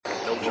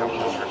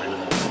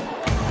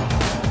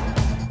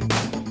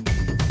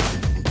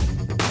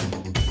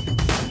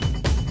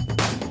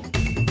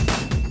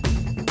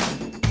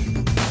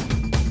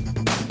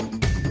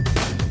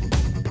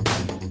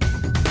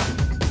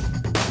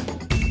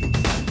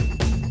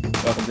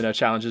Welcome to No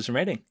Challenges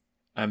Remaining.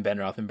 I'm Ben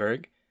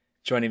Rothenberg.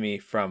 Joining me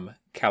from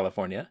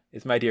California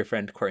is my dear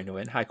friend Courtney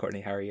Nguyen. Hi,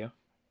 Courtney. How are you?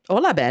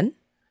 Hola, Ben.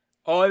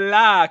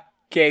 Hola,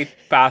 que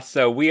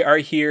paso? We are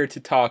here to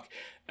talk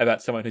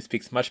about someone who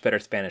speaks much better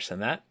Spanish than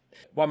that.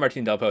 Juan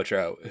Martín del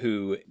Potro,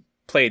 who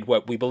played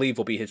what we believe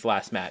will be his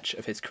last match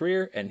of his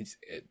career, and he's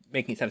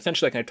making it sound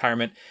essentially like a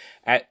retirement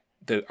at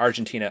the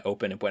Argentina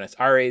Open in Buenos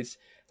Aires.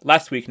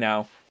 Last week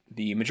now,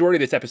 the majority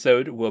of this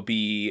episode will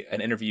be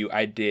an interview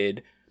I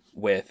did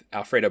with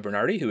Alfredo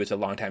Bernardi, who is a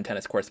longtime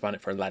tennis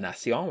correspondent for La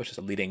Nación, which is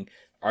a leading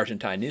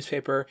Argentine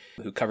newspaper,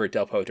 who covered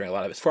Del Potro during a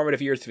lot of his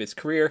formative years of his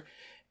career.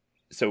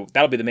 So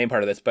that'll be the main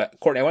part of this. But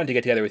Courtney, I wanted to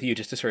get together with you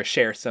just to sort of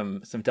share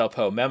some Del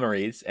Potro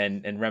memories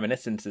and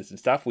reminiscences and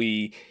stuff.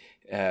 We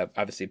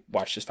obviously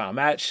watched his final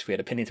match. We had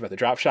opinions about the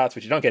drop shots,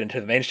 which you don't get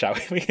into the main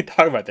shot. We can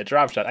talk about the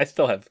drop shot.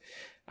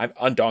 I'm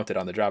undaunted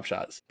on the drop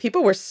shots.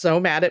 People were so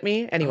mad at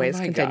me. Anyways, oh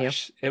my continue.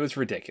 Gosh, it was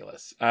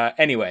ridiculous.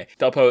 Anyway,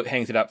 Del Potro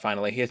hangs it up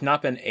finally. He has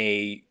not been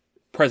a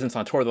presence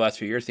on tour the last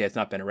few years. He has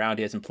not been around.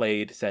 He hasn't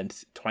played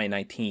since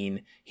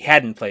 2019. He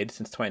hadn't played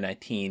since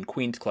 2019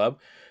 Queen's Club,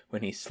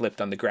 when he slipped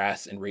on the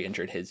grass and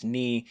re-injured his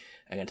knee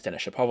against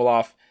Denis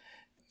Shapovalov.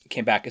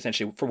 Came back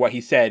essentially for what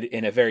he said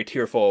in a very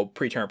tearful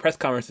pre-tournament press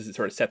conference as it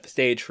sort of set the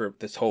stage for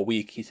this whole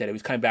week. He said he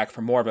was coming back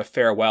for more of a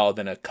farewell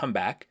than a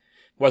comeback.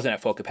 Wasn't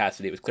at full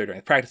capacity. It was clear during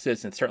the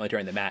practices and certainly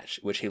during the match,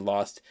 which he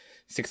lost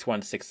 6-1,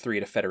 6-3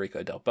 to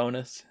Federico Del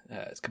Bonis,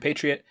 his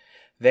compatriot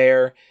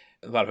there.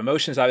 A lot of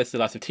emotions, obviously,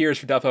 lots of tears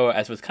for Del Potro,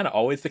 as was kind of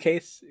always the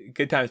case.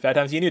 Good times, bad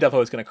times. You knew Del Potro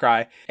was going to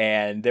cry,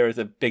 and there was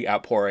a big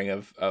outpouring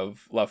of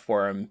love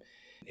for him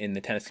in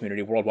the tennis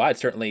community worldwide,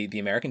 certainly the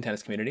American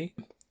tennis community,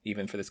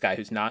 even for this guy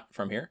who's not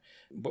from here.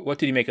 But what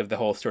did you make of the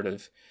whole sort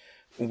of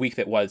week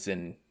that was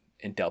in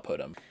Del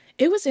Potro?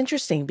 It was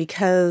interesting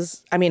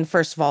because, I mean,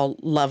 first of all,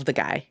 loved the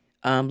guy.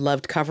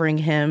 Loved covering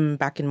him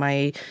back in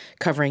my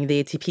covering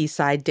the ATP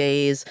side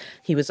days.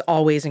 He was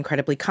always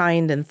incredibly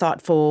kind and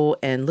thoughtful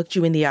and looked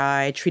you in the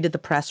eye, treated the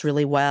press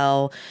really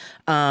well.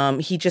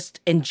 He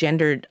just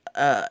engendered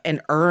and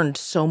earned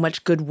so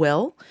much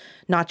goodwill,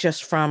 not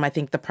just from, I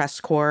think, the press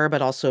corps,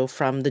 but also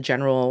from the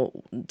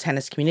general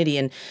tennis community.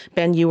 And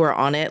Ben, you were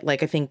on it.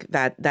 Like, I think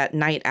that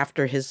night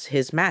after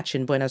his match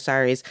in Buenos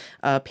Aires,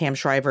 Pam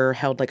Shriver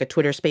held like a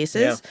Twitter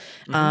Spaces.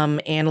 Yeah. Mm-hmm.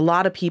 And a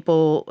lot of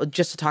people,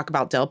 just to talk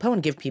about Del Potro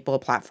and give people a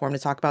platform to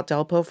talk about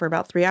Del Potro for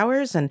about 3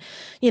 hours. And,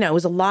 it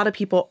was a lot of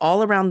people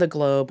all around the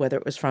globe, whether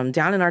it was from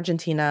down in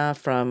Argentina,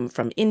 from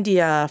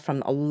India,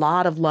 from a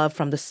lot of love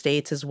from the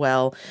States as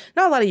well.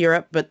 Not a lot of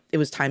Europe, but it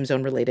was time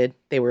zone related.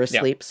 They were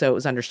asleep, so it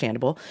was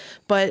understandable.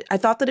 But I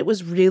thought that it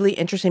was really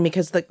interesting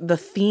because the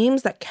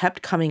themes that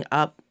kept coming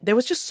up, there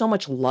was just so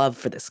much love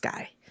for this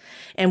guy.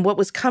 And what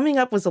was coming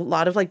up was a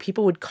lot of like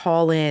people would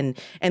call in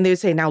and they would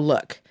say, now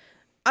look,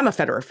 I'm a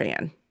Federer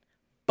fan,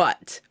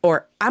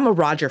 or I'm a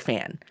Roger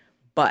fan,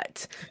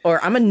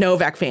 or I'm a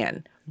Novak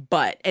fan,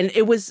 and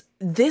it was,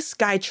 this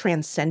guy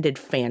transcended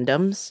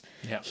fandoms.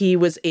 Yeah. He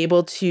was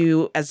able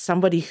to, as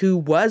somebody who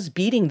was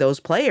beating those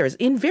players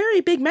in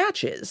very big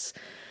matches,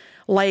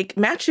 like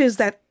matches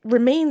that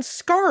remain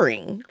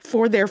scarring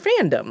for their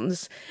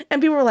fandoms.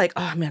 And people were like,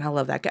 oh man, I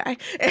love that guy.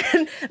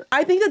 And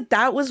I think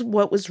that was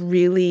what was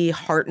really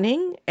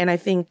heartening. And I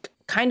think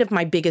kind of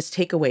my biggest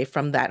takeaway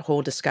from that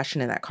whole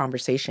discussion and that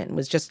conversation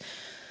was just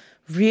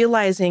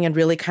realizing and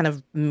really kind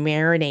of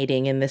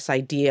marinating in this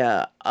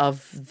idea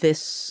of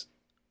this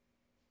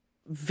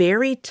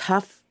very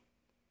tough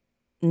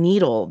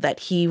needle that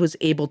he was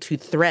able to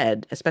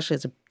thread, especially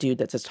as a dude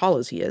that's as tall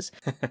as he is.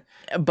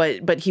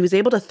 but he was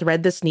able to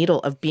thread this needle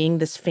of being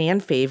this fan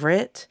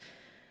favorite,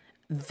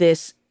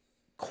 this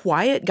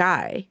quiet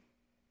guy.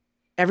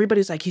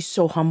 Everybody's like, he's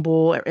so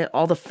humble.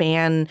 All the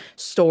fan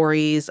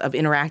stories of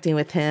interacting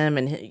with him,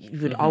 and he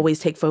would always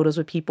take photos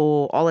with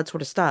people, all that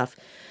sort of stuff.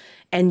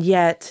 And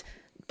yet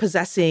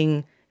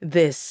possessing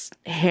this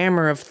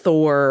hammer of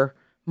Thor,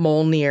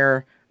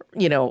 Mjolnir,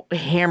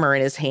 hammer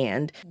in his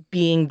hand,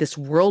 being this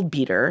world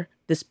beater,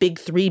 this big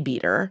three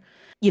beater,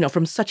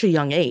 from such a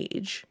young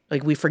age.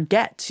 Like, we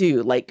forget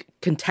too, like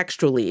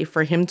contextually,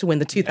 for him to win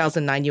the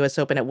 2009 US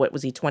Open at, what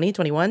was he, 20,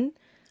 21?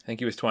 I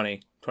think he was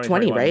 20,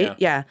 20, right?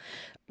 Yeah.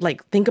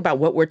 Like, think about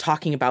what we're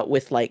talking about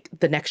with like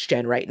the next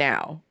gen right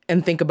now,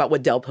 and think about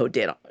what Del Potro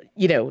did,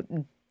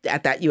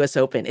 at that US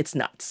Open. It's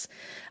nuts.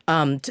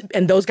 And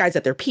those guys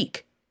at their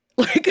peak.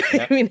 Like,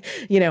 yeah. I mean,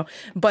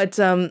 but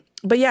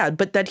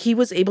that he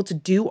was able to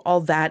do all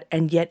that,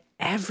 and yet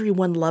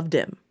everyone loved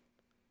him.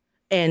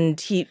 And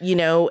he,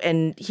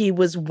 and he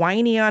was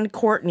whiny on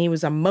court and he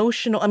was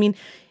emotional. I mean,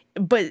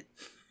 but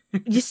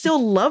you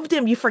still loved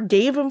him. You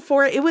forgave him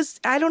for it. It was,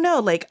 I don't know,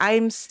 like,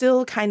 I'm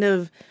still kind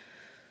of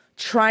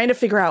trying to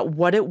figure out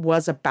what it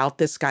was about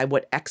this guy.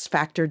 What X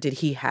factor did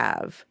he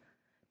have?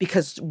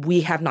 Because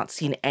we have not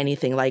seen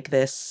anything like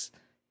this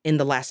in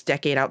the last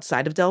decade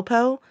outside of Del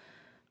Potro,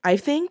 I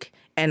think.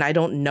 And I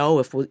don't know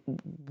if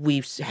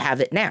we have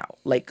it now,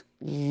 like,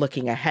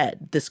 looking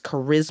ahead, this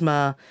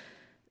charisma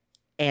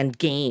and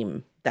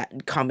game,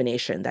 that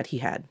combination that he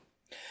had.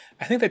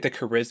 I think that the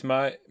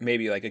charisma,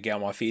 maybe like a Gael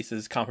Monfils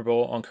is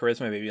comparable on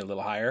charisma, maybe a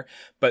little higher.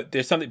 But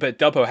there's something. But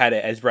Delpo had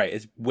it as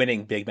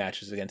winning big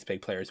matches against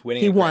big players,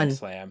 winning He a Grand won.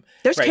 Slam.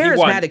 There's Right,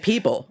 charismatic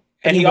people.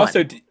 And he won.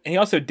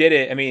 also did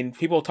it. I mean,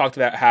 people talked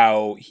about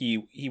how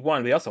he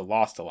won, but he also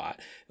lost a lot.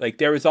 Like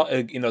there was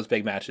in those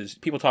big matches,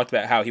 people talked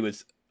about how he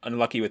was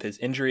unlucky with his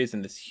injuries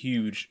and this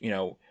huge,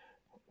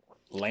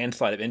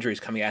 landslide of injuries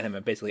coming at him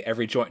at basically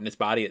every joint in his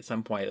body at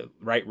some point.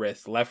 Right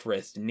wrist, left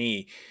wrist,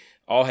 knee,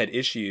 all had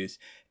issues,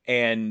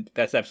 and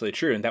that's absolutely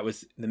true. And that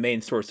was the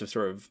main source of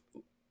sort of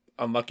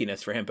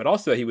unluckiness for him. But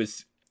also he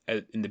was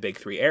in the Big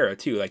Three era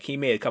too. Like he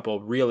made a couple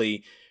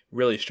really,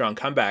 really strong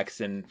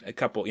comebacks, and a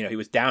couple, he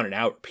was down and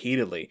out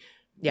repeatedly.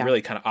 Yeah.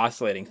 Really kind of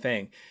oscillating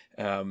thing,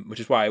 which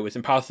is why it was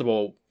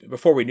impossible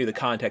before we knew the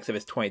context of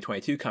his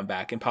 2022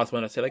 comeback.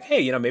 Impossible to say like,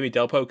 hey, maybe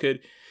Delpo could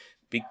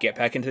get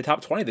back into the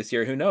top 20 this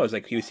year. Who knows?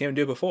 Like you've seen him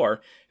do it before.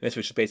 And this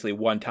was just basically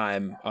one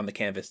time on the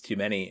canvas too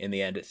many in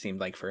the end, it seemed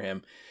like, for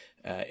him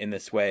in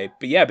this way.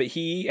 But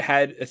he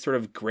had a sort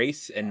of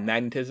grace and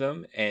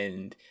magnetism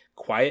and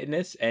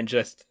quietness and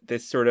just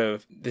this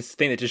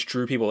thing that just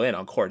drew people in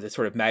on court, this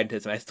sort of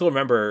magnetism. I still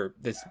remember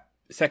this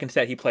second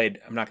set he played,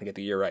 I'm not going to get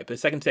the year right, but the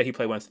second set he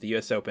played once at the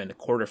US Open, the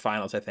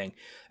quarterfinals, I think,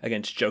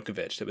 against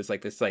Djokovic. It was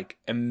like this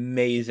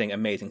amazing,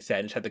 amazing set.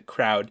 And just had the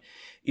crowd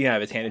out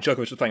of his hand. And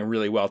Djokovic was playing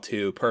really well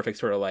too. Perfect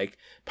sort of like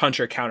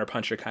puncher, counter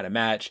puncher kind of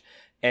match.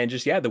 And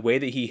just, the way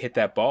that he hit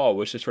that ball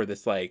was just sort of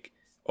this like,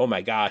 oh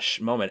my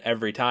gosh moment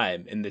every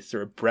time, in this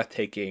sort of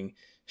breathtaking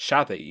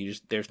shot that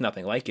there's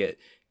nothing like it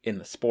in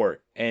the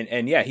sport.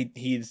 And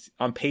he's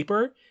on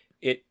paper,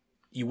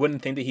 you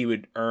wouldn't think that he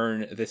would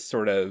earn this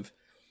sort of,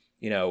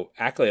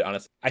 accolade on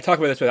us. I talk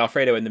about this with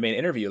Alfredo in the main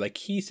interview. Like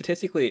he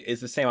statistically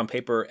is the same on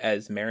paper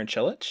as Marin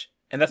Cilic.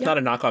 And that's not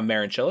a knock on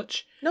Marin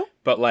Cilic. No.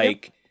 But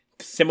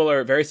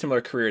very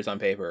similar careers on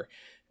paper.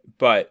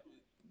 But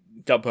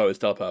Delpo is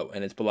Delpo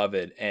and is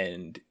beloved.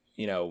 And,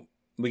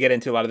 we get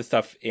into a lot of the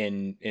stuff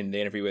in the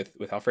interview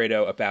with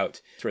Alfredo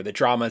about sort of the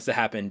dramas that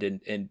happened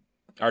in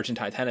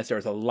Argentine tennis. There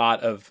was a lot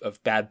of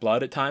bad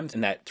blood at times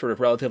in that sort of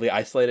relatively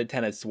isolated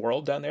tennis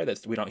world down there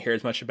that we don't hear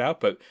as much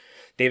about. But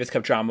Davis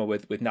Cup drama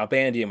with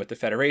Nalbandian, with the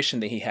federation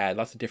that he had,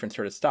 lots of different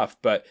sort of stuff.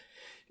 But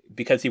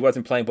because he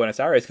wasn't playing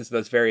Buenos Aires because of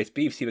those various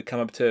beefs, he would come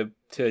up to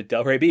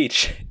Delray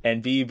Beach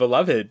and be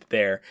beloved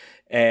there.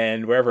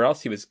 And wherever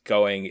else he was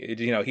going,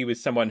 he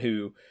was someone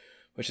who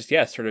was just,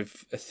 sort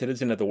of a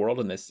citizen of the world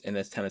in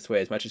this tennis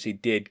way, as much as he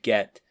did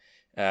get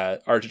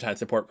Argentine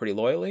support pretty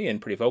loyally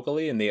and pretty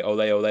vocally, and the ole,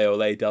 ole,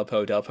 ole,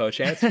 Delpo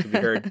chants could be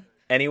heard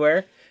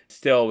anywhere.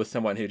 Still was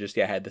someone who just,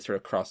 had this sort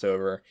of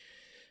crossover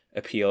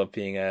appeal of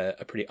being a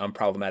pretty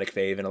unproblematic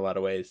fave in a lot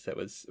of ways. That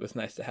was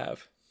nice to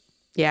have.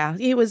 Yeah,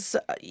 he was,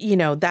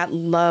 that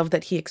love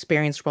that he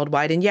experienced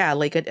worldwide. And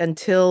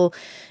until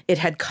it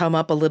had come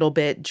up a little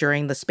bit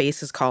during the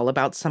Spaces call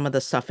about some of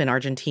the stuff in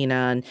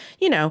Argentina.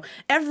 And,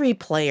 every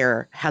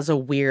player has a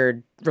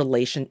weird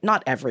relation,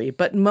 not every,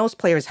 but most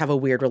players have a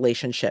weird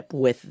relationship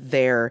with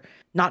their,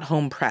 not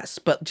home press,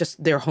 but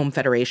just their home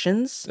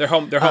federations. Their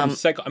home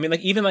cycle. I mean,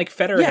 even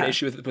Federer had an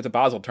issue with the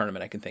Basel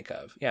tournament, I can think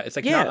of. Yeah, it's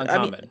not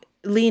uncommon.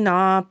 Li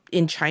Na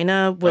in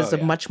China was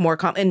much more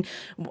common. And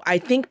I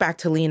think back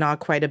to Li Na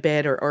quite a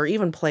bit, or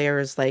even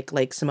players like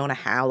Simona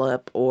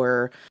Halep,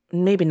 or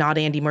maybe not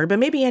Andy Murray, but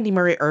maybe Andy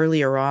Murray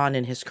earlier on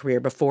in his career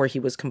before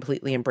he was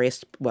completely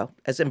embraced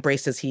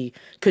as he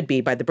could be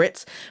by the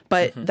Brits.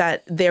 But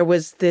that there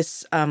was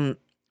this,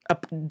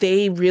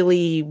 they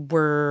really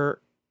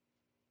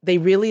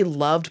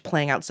loved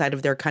playing outside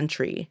of their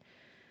country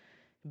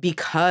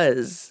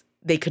because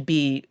they could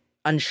be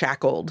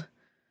unshackled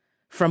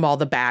from all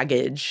the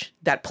baggage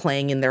that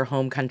playing in their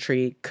home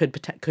country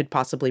could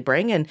possibly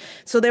bring. And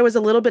so there was a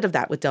little bit of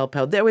that with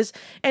Delpo.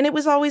 And it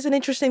was always an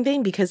interesting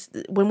thing because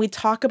when we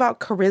talk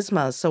about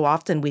charisma, so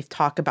often we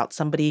talk about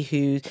somebody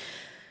who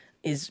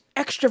is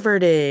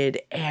extroverted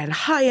and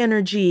high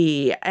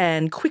energy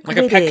and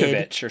quick-witted. Like a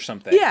Petkovic or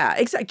something. Yeah,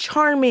 exactly.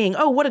 Charming.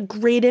 Oh, what a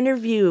great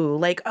interview.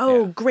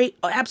 Great,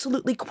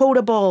 absolutely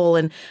quotable.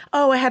 And,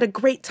 I had a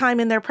great time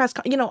in their press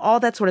all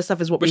that sort of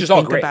stuff is what we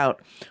think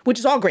about. Which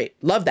is all great.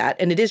 Love that.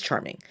 And it is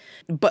charming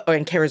and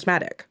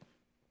charismatic.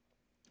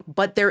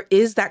 But there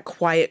is that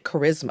quiet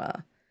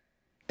charisma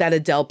that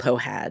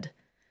Delpo had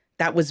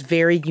that was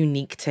very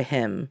unique to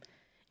him.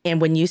 And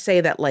when you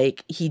say that,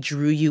 he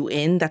drew you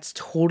in, that's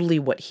totally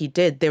what he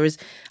did.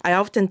 I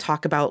often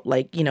talk about,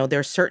 there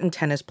are certain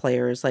tennis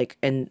players,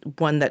 and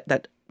one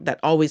that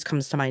always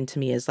comes to mind to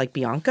me is,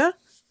 Bianca.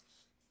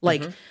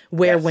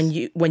 Where when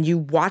you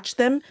watch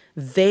them,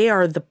 they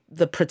are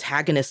the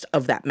protagonist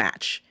of that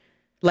match.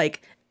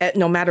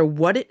 No matter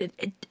what it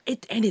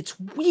and it's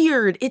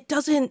weird. It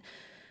doesn't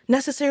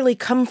necessarily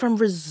come from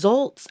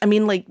results. I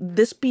mean,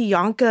 this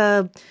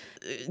Bianca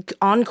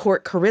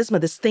on-court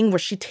charisma, this thing where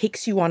she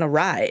takes you on a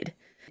ride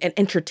and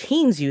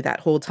entertains you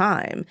that whole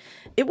time.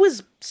 It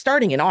was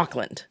starting in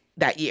Auckland.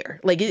 that year.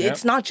 Like Yep.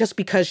 it's not just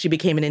because she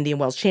became an Indian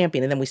Wells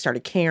champion and then we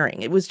started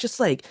caring. It was just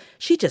like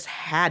she just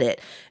had it.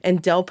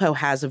 And Delpo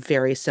has a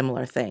very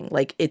similar thing.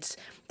 Like it's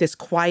this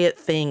quiet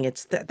thing.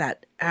 It's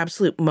that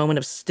absolute moment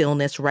of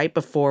stillness right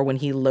before when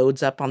he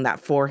loads up on that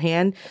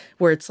forehand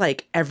where it's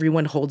like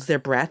everyone holds their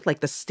breath. Like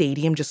the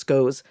stadium just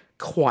goes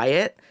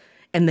quiet.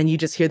 And then you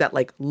just hear that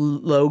like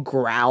low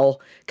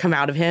growl come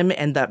out of him,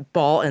 and that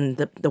ball and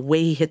the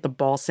way he hit the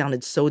ball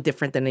sounded so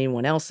different than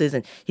anyone else's.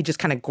 And he just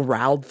kind of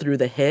growled through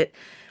the hit.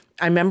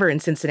 I remember in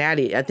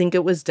Cincinnati, I think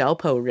it was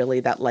Delpo really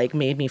that like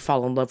made me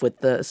fall in love with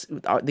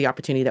the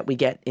opportunity that we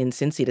get in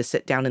Cincy to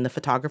sit down in the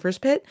photographer's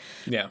pit.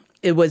 Yeah.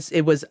 It was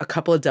a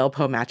couple of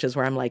Delpo matches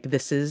where I'm like,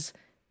 this is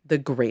the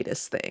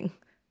greatest thing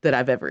that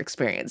I've ever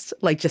experienced.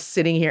 Like just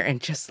sitting here and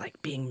just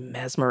like being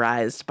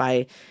mesmerized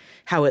by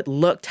how it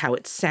looked, how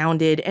it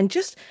sounded, and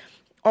just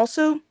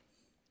also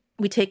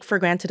we take for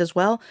granted as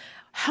well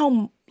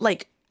how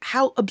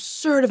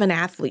absurd of an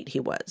athlete he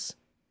was.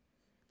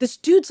 This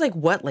dude's like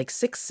what, like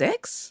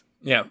 6'6"?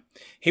 Yeah,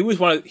 he was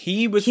one of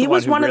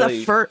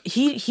the first.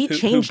 He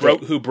changed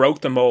it. Who broke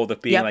the mold of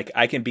being Yep. like,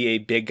 I can be a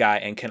big guy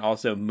and can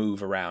also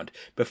move around.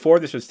 Before,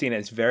 this was seen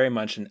as very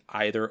much an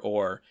either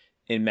or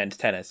in men's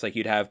tennis. Like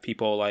you'd have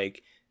people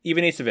like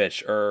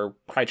Ivanisevic or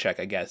Krajicek,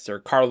 I guess,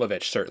 or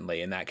Karlovic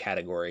certainly in that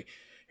category.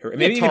 Or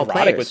maybe even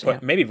Roddick was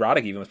put. Maybe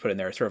Roddick even was put in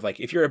there. Sort of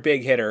like if you're a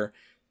big hitter,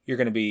 you're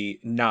going to be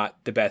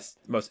not the best,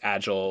 most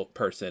agile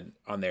person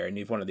on there, and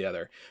you've one or the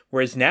other.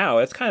 Whereas now,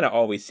 that's kind of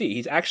all we see.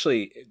 He's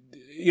actually,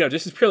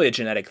 this is purely a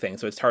genetic thing,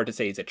 so it's hard to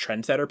say he's a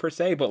trendsetter per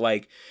se, but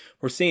like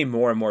we're seeing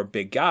more and more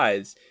big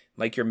guys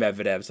like your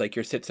Medvedevs, like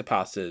your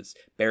Tsitsipas's,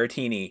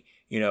 Berrettini,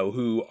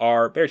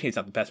 Berrettini's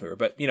not the best mover,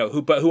 but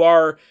who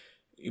are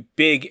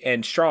big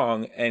and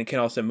strong and can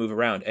also move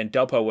around. And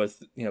Delpo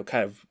was,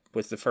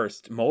 was the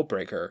first mold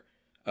breaker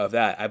of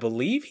that. I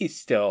believe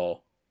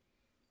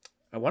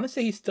I want to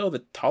say he's still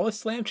the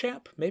tallest slam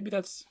champ. Maybe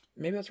that's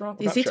wrong.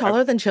 Is he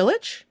taller than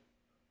Cilic?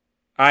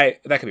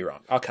 That could be wrong.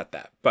 I'll cut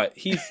that. But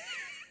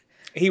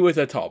he was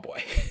a tall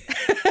boy.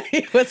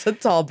 He was a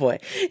tall boy.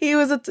 He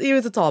was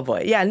a tall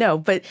boy. Yeah, no,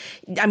 but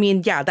I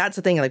mean, yeah, that's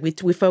the thing. Like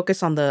we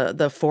focus on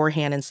the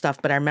forehand and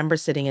stuff, but I remember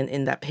sitting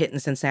in that pit in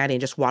Cincinnati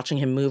and just watching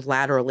him move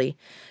laterally,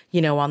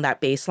 on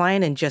that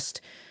baseline, and just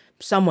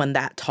someone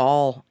that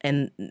tall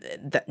and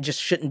that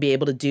just shouldn't be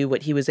able to do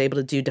what he was able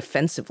to do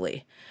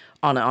defensively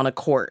on a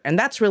court. And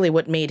that's really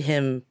what made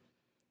him,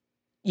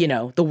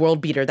 the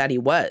world beater that he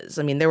was.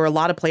 I mean, there were a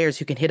lot of players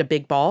who can hit a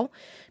big ball,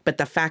 but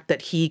the fact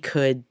that he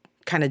could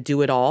kind of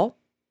do it all,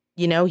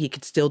 he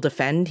could still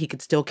defend, he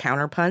could still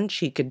counterpunch,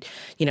 he could,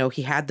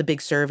 he had the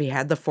big serve, he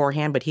had the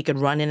forehand, but he could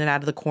run in and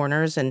out of the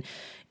corners and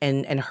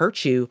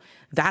hurt you.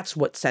 That's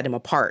what set him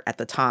apart at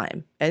the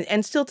time.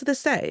 And still to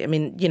this day. I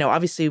mean,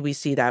 obviously we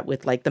see that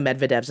with like the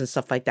Medvedevs and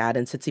stuff like that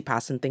and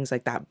Tsitsipas and things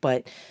like that.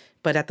 But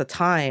at the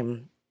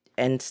time,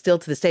 and still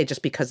to this day,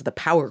 just because of the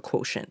power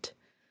quotient,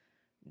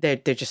 they're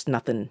just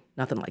nothing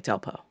like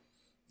Delpo.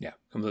 Yeah,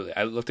 completely.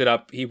 I looked it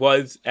up. He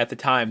was at the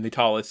time the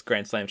tallest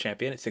Grand Slam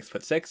champion at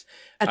 6'6".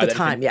 At the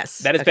time, yes.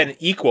 That has been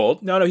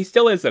equaled. No, he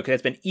still is though, because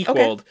it's been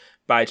equaled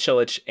by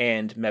Cilic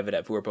and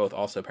Medvedev, who are both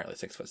also apparently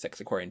 6'6",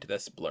 according to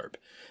this blurb.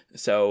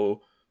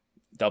 So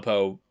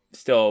Delpo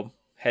still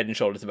head and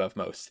shoulders above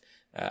most.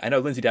 I know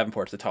Lindsay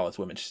Davenport's the tallest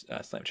women's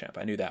slam champ.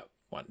 I knew that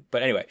one.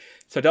 But anyway,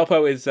 so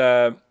Delpo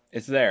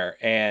is there,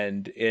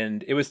 and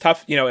it was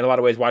tough, in a lot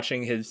of ways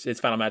watching his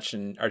final match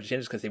in Argentina,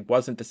 just because it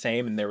wasn't the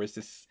same, and there was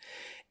this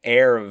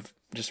air of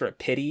just sort of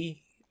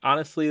pity,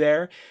 honestly,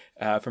 there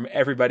from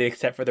everybody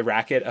except for the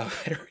racket of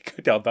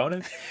Federico Del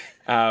Bonis.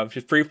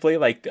 Just briefly,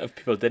 like if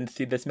people didn't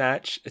see this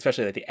match,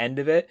 especially at the end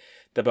of it,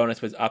 Del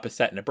Bonis was up a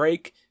set and a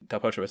break.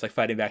 Del Potro was like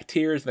fighting back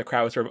tears, and the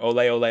crowd was sort of ole,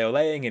 ole,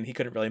 oleing, and he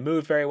couldn't really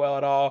move very well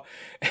at all.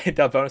 And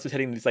Del Bonis was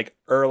hitting these like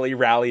early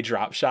rally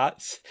drop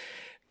shots,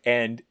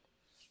 and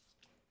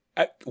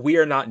we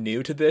are not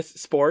new to this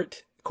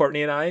sport.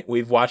 Courtney and I,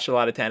 we've watched a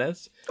lot of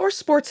tennis or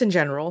sports in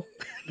general.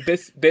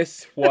 This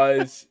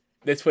was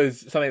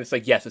something that's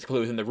like, yes, it's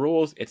completely within the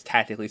rules. It's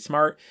tactically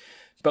smart,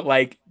 but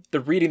like the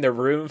reading the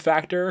room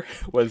factor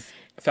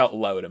felt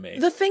low to me.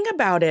 The thing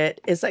about it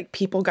is like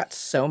people got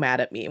so mad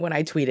at me when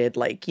I tweeted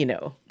like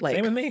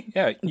same with me.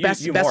 Yeah,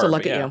 best of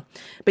luck at you.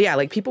 But yeah,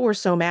 like people were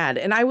so mad,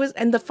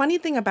 and the funny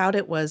thing about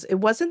it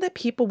wasn't that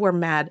people were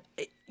mad.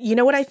 You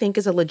know what I think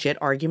is a legit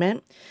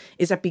argument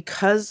is that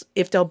because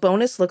if Del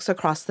Bonis looks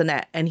across the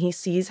net and he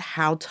sees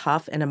how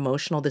tough and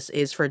emotional this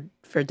is for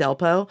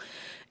Delpo,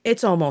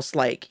 it's almost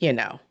like,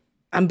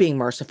 I'm being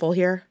merciful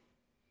here.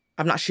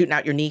 I'm not shooting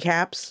out your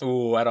kneecaps.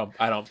 Ooh, I don't.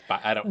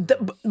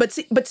 But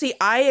see,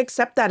 I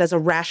accept that as a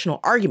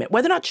rational argument.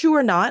 Whether or not true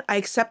or not, I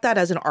accept that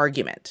as an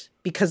argument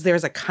because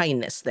there's a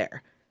kindness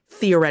there,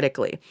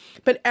 theoretically.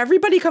 But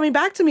everybody coming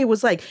back to me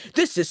was like,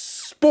 this is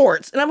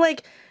sports. And I'm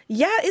like,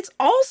 yeah, it's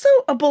also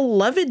a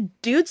beloved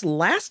dude's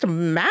last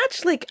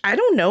match. Like, I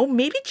don't know,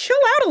 maybe chill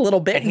out a little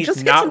bit. And he's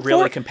just not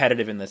really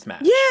competitive in this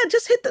match. Yeah,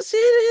 just hit some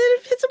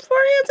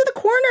forehands in the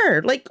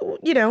corner. Like,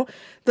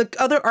 the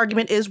other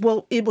argument is,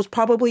 well, it was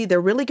probably they're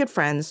really good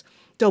friends.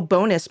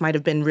 Bonus might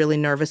have been really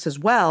nervous as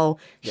well.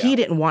 He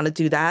didn't want to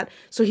do that,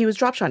 so he was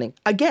drop shotting.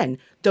 Again,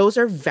 those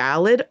are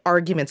valid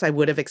arguments I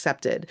would have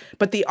accepted.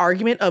 But the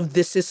argument of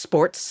this is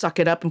sports, suck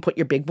it up and put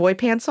your big boy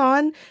pants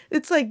on,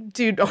 it's like,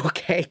 dude,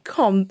 okay,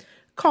 calm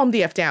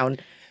the F down.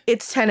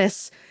 It's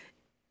tennis.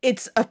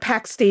 It's a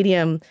packed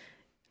stadium.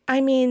 I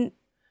mean,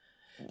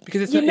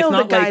 because it's the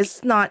not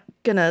guy's not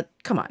gonna,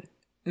 come on.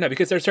 No,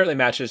 because there's certainly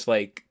matches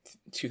like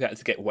 2000,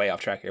 to get way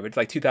off track here, but it's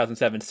like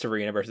 2007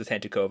 Serena versus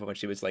Hentukova when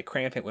she was like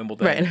cramped at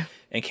Wimbledon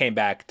and came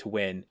back to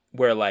win,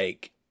 where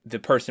like the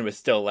person was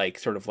still like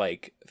sort of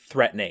like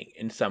threatening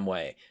in some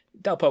way.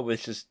 Delpo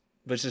was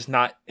just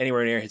not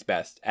anywhere near his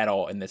best at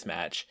all in this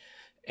match,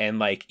 and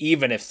like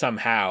even if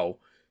somehow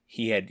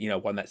he had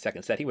won that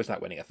second set, he was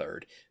not winning a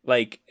third.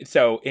 Like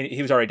so,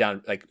 he was already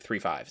down like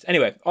 3-5.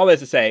 Anyway, all this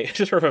to say,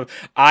 just sort of an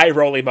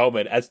eye-rolly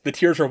moment as the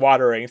tears were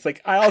watering. It's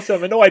like I also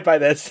am annoyed by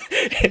this.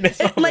 In this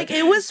moment. Like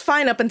it was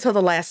fine up until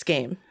the last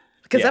game,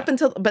 because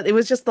but it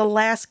was just the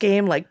last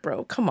game. Like,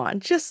 bro, come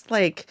on, just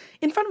like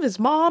in front of his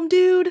mom,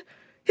 dude.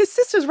 His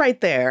sister's right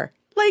there.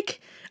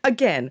 Like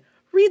again,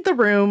 read the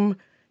room,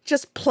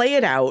 just play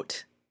it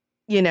out.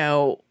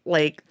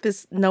 Like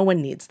this. No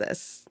one needs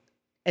this.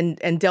 And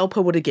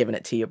Delpo would have given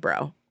it to you,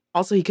 bro.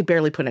 Also, he could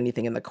barely put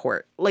anything in the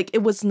court. Like,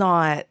 it was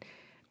not,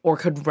 or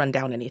could run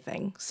down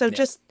anything. So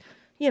just,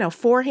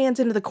 four hands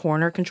into the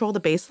corner, control the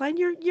baseline.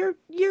 You're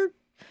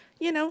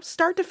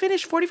start to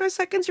finish, 45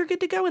 seconds, you're good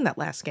to go in that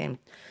last game.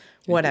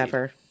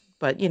 Whatever.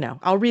 Indeed. But,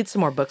 I'll read some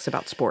more books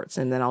about sports,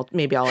 and then I'll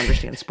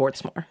understand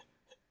sports more.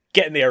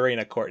 Get in the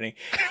arena, Courtney.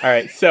 All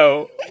right,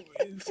 so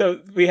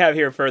we have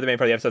here for the main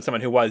part of the episode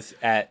someone who was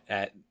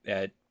at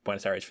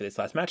Buenos Aires for these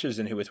last matches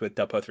and who was with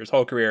Delpo through his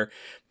whole career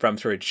from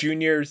sort of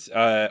juniors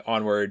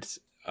onwards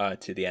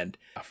to the end.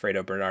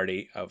 Alfredo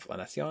Bernardi of La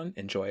Nacion.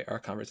 Enjoy our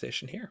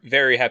conversation here.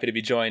 Very happy to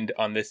be joined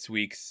on this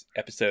week's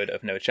episode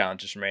of No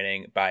Challenges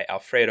Remaining by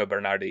Alfredo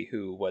Bernardi,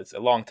 who was a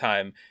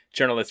longtime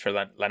journalist for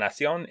La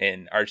Nacion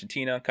in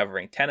Argentina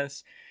covering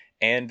tennis,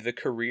 and the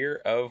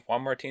career of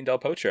Juan Martín del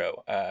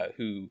Potro,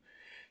 who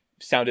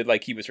sounded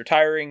like he was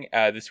retiring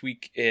last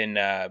week in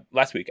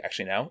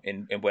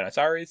Buenos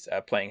Aires,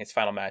 playing his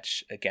final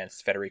match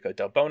against Federico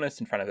Del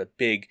Bonis in front of a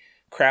big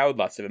crowd,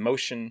 lots of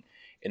emotion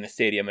in the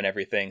stadium and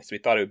everything. So we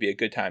thought it would be a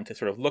good time to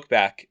sort of look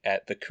back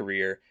at the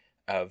career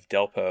of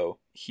Delpo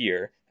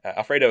here.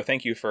 Alfredo,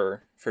 thank you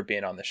for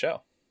being on the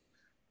show.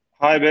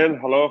 Hi, Ben.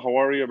 Hello. How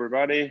are you,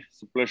 everybody?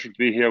 It's a pleasure to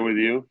be here with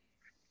you.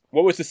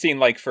 What was the scene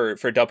like for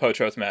Del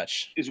Potro's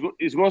match? It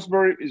was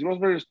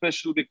very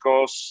special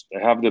because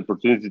I have the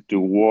opportunity to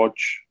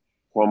watch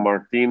Juan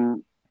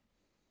Martín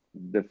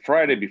the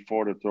Friday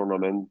before the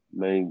tournament,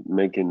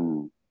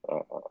 making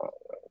a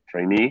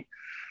trainee.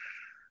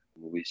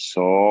 We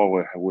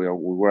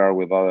were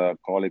with other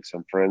colleagues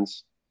and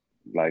friends,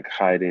 like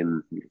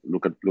hiding,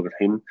 look at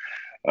him,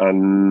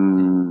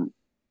 and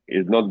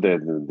it's not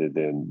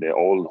the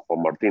old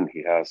Juan Martín.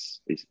 He has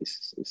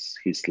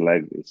his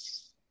leg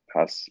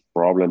has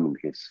problem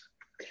in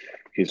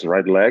his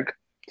right leg.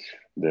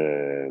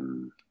 The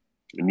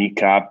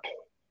kneecap,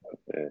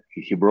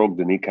 he broke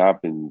the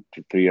kneecap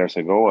 3 years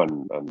ago,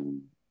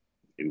 and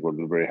it will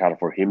be very hard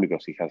for him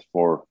because he has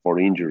four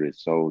injuries.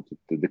 So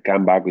the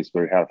comeback is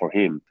very hard for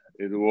him.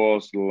 It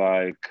was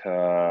like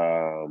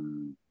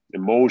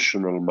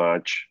emotional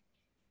match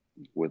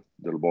with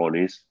Del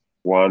Bonis.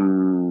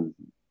 One,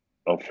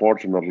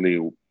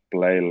 unfortunately,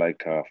 play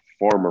like a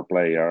former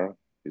player.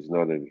 He's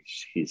not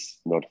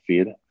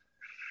fit.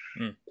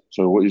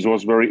 So it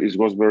was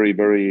very,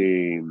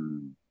 very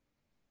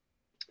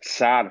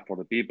sad for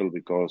the people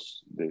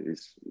because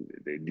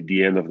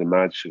the end of the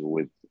match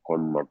with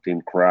Juan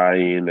Martín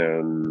crying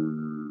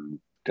and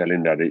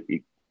telling that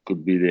it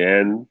could be the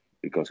end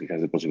because he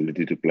has the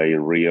possibility to play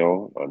in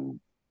Rio, and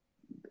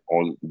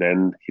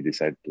then he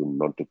decided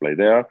not to play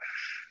there.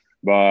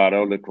 But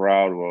all the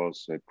crowd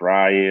was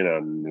crying,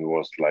 and it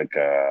was like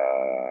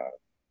a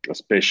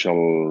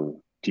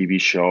special TV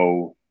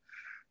show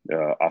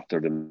after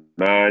the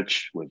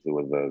match with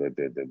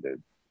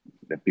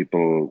the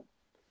people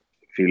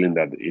feeling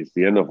that it's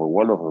the end of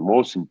one of the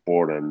most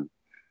important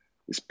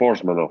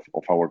sportsmen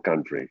of our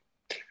country.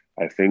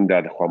 I think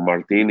that Juan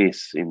Martín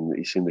is in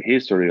the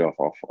history of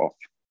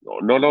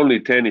not only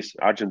tennis,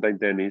 Argentine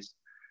tennis,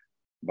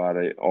 but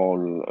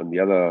all on the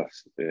other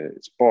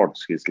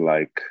sports. He's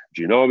like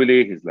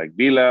Ginóbili, he's like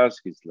Vilas,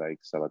 he's like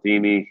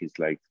Sabatini, he's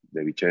like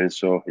De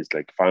Vincenzo, he's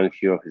like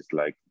Fangio, he's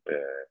like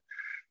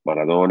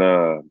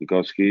Maradona,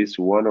 because he's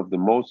one of the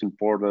most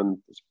important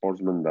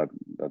sportsmen that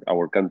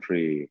our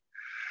country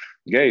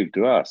gave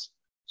to us.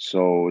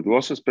 So it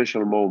was a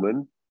special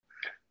moment.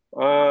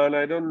 And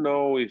I don't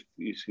know if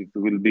it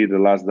will be the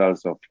last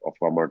dance of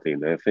Juan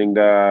Martín. I think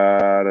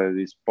that it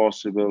is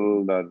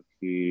possible that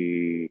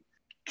he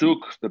took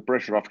the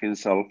pressure off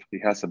himself. He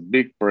has a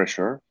big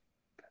pressure.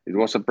 It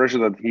was a pressure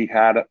that he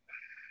had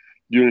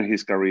during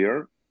his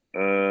career.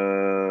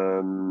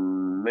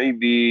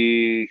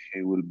 Maybe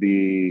he will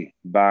be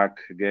back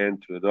again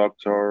to the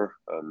doctor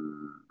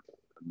and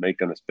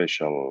make a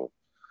special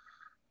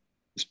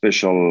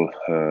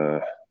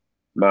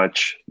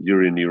match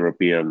during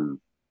European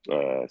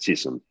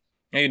season.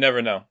 You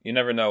never know. You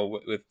never know.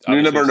 With You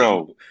obviously never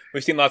know.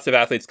 we've seen lots of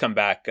athletes come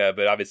back,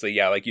 but obviously,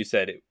 yeah, like you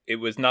said, it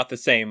was not the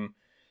same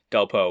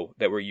Delpo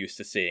that we're used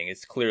to seeing.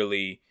 It's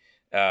clearly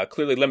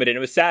clearly limited. It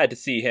was sad to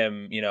see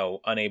him,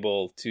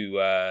 unable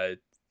to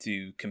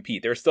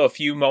compete. There were still a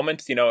few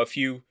moments, a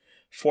few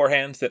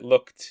forehands that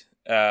looked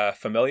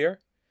familiar,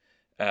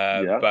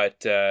 Yeah,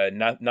 but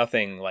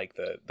nothing like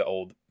the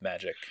old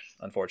magic,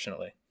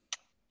 unfortunately.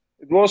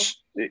 it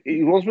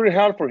was very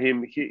hard for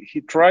him.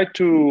 He tried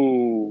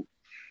to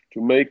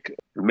make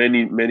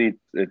many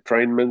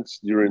trainments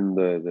during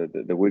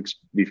the weeks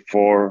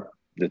before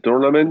the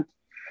tournament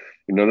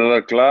in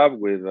another club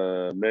with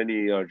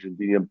many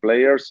Argentinian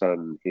players,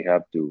 and he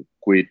had to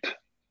quit.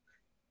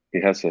 He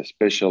has a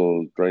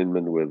special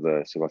trainment with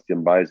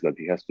Sebastian Baez that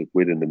he has to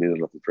quit in the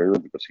middle of the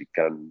trainment because he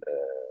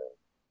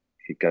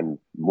can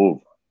move.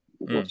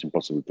 It Mm. was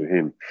impossible to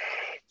him.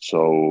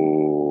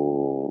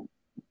 So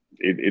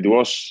it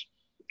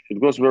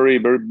was very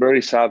very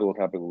very sad what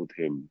happened with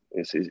him.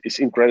 It's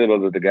incredible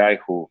that the guy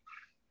who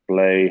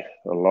play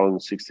a long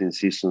 16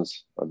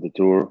 seasons at the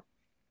tour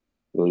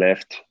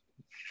left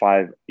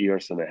 5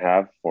 years and a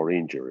half for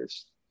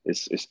injuries.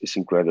 It's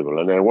incredible.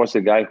 And I was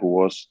a guy who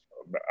was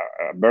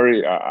a very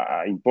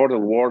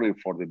important warning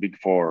for the big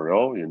four.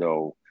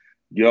 No,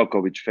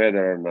 Djokovic,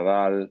 Federer,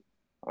 Nadal,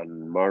 and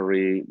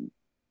Murray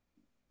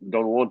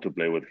don't want to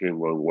play with him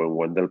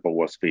when Delpo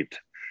was fit.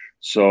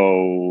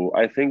 So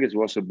I think it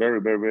was a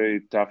very very very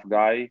tough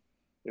guy.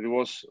 It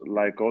was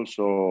like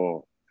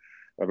also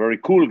a very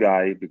cool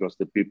guy because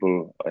the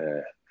people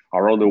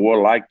around the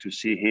world like to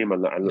see him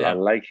Yeah.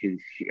 and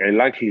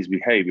like his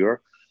behavior.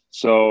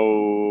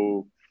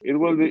 So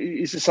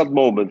it's a sad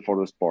moment for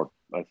the sport,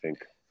 I think.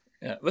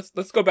 Yeah,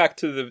 let's go back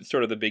to the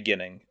sort of the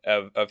beginning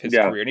of his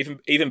Yeah, career, and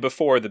even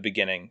before the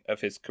beginning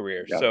of his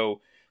career. yeah.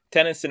 So,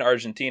 tennis in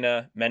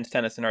Argentina, men's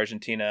tennis in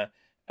Argentina.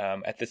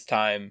 At this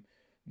time,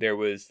 there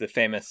was the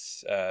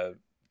famous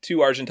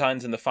two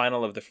Argentines in the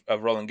final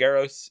of Roland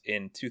Garros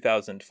in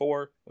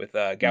 2004 with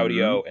Mm-hmm.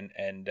 Gaudio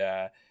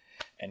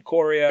and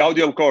Coria.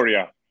 Gaudio and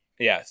Coria.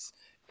 Yes.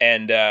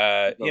 And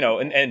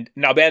Wonderful. and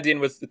Nalbandian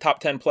was the top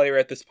 10 player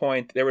at this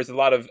point. There was a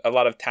lot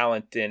of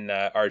talent in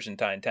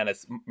Argentine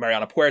tennis.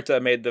 Mariana Puerta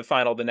made the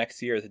final the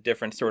next year. It's a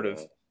different sort of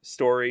Yeah.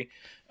 story,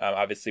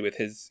 obviously with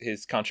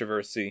his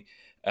controversy.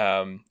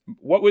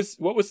 What was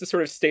the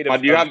sort of state But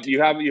of you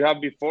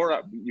have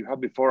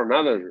before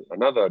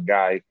another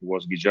guy who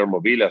was Guillermo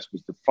Vilas,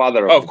 who's the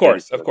father oh, of the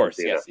tennis in of course,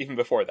 Argentina. yes, even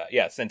before that,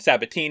 yes, and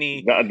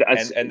Sabatini,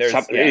 and there's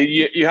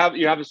You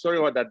have a story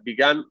that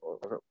began.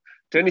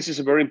 Tennis is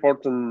a very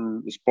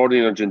important sport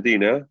in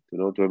Argentina,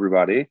 to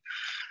everybody.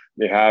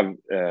 They have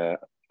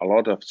a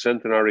lot of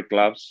centenary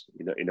clubs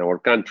in our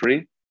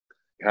country.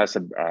 It has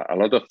a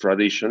lot of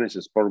tradition. It's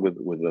a sport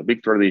with a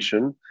big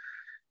tradition.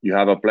 You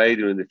have a player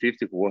during the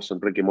 50s who was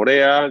Enrique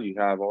Morea. You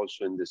have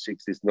also in the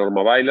 60s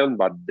Norma Bailan.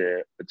 But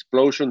the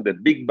explosion, the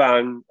big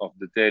bang of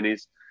the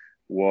tennis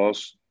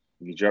was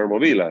Guillermo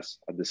Vilas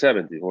at the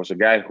 70s. He was a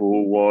guy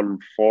who won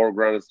four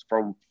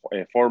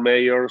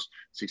majors,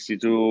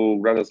 62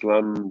 Grand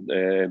Slam,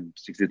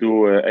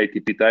 62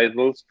 ATP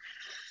titles.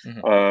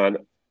 Mhm. And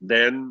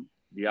then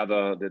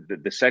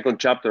the second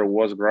chapter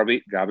was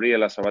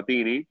Gabriela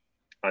Sabatini.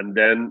 And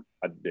then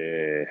at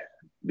the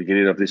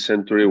beginning of this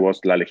century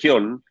was La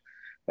Legión,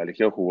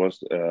 who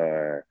was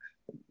a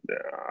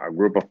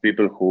group of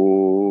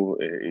people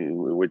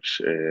in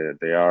which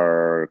they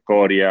are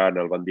Coria,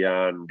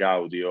 Nalbandian,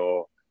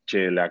 Gaudio,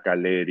 Chela,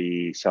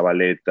 Caleri,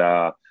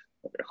 Zabaleta,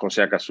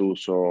 Jose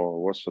Acasuso.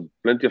 Was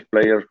plenty of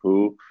players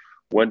who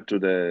went to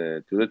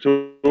the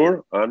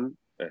tour and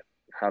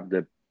have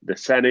the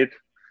Zenit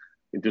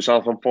in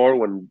 2004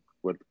 when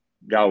with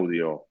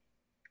Gaudio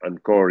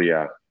and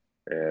Coria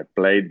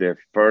played the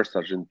first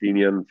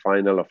Argentinian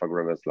final of a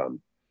Grand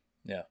Slam.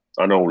 Yeah.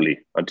 And only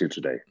until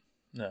today.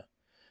 Yeah.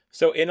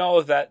 So in all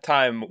of that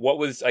time, what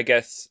was, I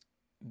guess,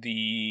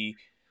 the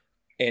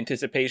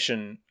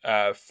anticipation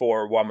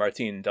for Juan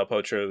Martín del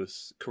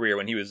Potro's career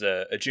when he was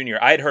a junior?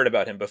 I had heard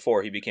about him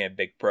before he became a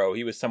big pro.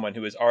 He was someone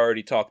who was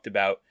already talked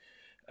about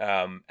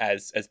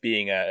as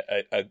being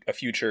a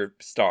future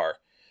star.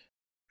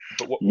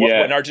 But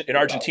in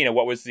Argentina,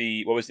 what was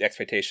the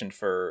expectation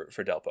for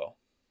Delpo?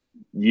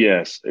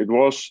 Yes, it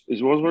was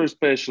very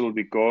special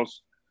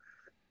because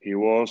he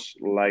was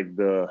like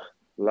the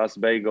last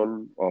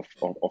Bagon of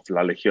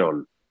La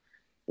Legión.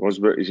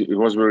 It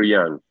was very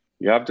young.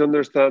 You have to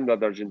understand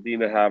that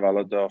Argentina have a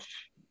lot of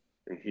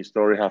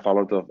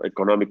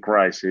economic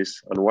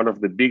crisis, and one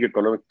of the big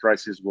economic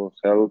crises was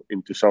held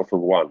in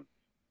 2001.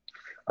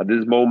 At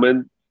this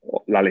moment,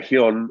 La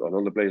Legión and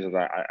all the places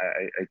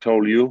I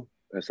told you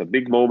has a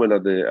big moment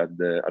at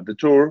the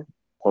tour.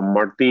 Juan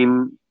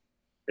Martín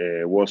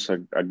was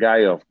a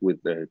guy with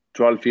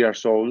 12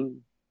 years old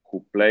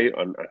who play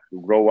and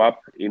who grow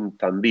up in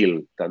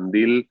Tandil.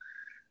 Tandil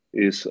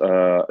is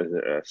a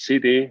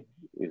city,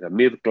 is a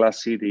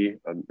middle-class city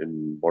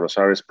in Buenos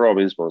Aires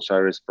province. Buenos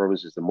Aires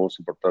province is the most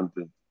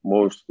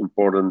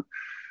important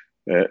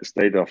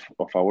state of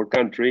our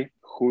country,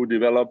 who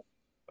developed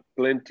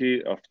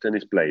plenty of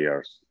tennis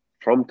players.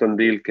 From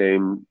Tandil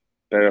came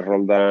Pérez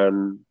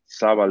Roldán,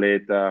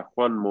 Zabaleta,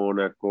 Juan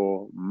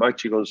Mónaco,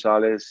 Maxi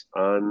González,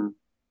 and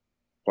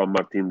Juan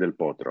Martín del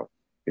Potro.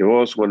 It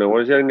was when I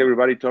was hearing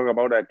everybody talk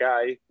about a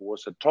guy who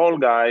was a tall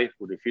guy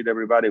who defeated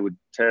everybody with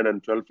 10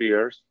 and 12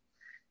 years.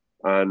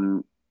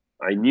 And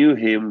I knew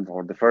him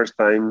for the first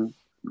time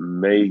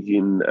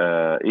making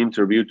an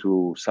interview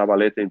to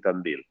Zabaleta in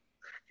Tandil.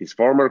 His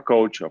former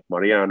coach of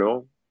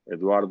Mariano,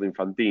 Eduardo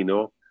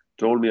Infantino,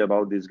 told me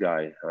about this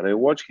guy. And I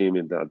watched him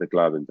at the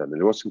club in Tandil.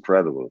 It was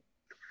incredible.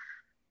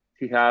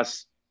 He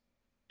has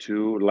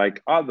to,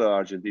 like other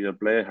Argentinian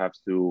players, have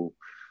to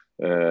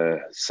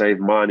save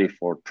money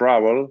for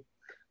travel.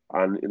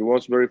 And it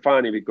was very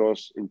funny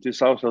because in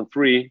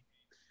 2003,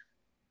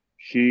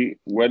 he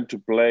went to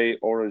play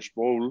Orange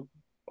Bowl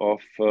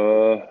of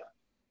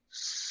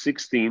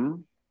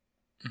 16,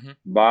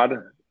 but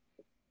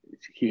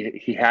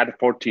he had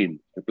 14.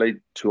 He played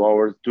 2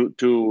 hours,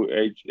 two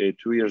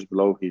years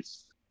below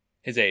his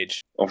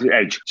age.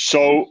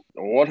 So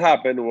what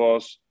happened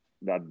was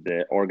that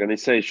the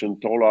organization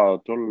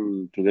told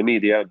to the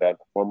media that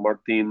Juan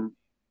Martín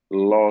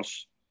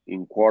lost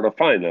in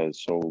quarterfinals.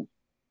 So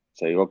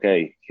say,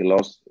 okay, he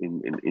lost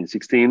in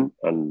 16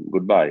 and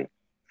goodbye.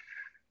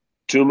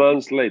 2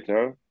 months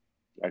later,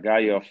 a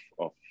guy of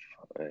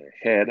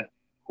Head,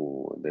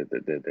 who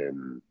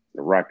the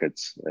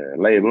rackets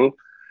label,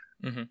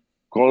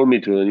 called me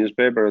to the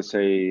newspaper and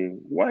say,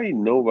 why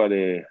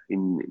nobody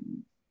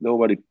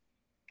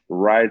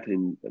write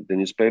in the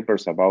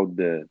newspapers about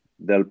the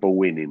Delpo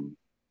winning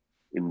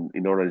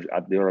in Orange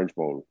at the Orange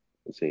Bowl?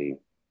 I say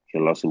he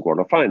lost in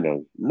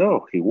quarterfinal.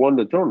 No, he won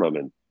the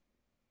tournament.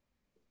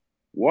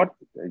 What?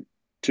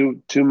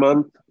 2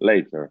 months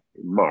later,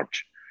 in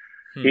March,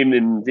 in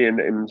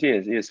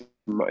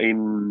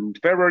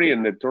February,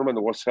 and the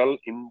tournament was held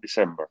in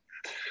December.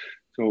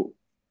 So,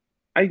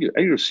 are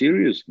you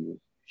serious?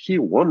 He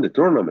won the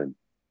tournament.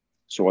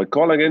 So I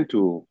called again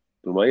to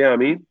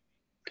Miami,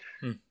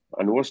 and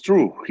it was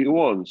true. He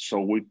won.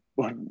 So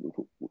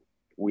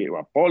we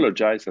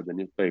apologized at the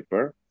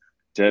newspaper,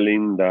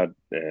 telling that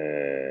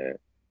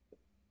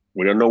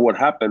we don't know what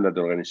happened. That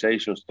the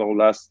organizations told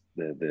us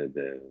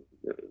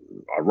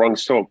a wrong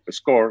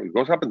score. It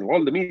was happened to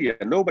all the media.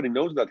 Nobody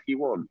knows that he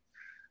won.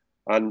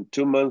 And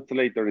 2 months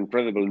later,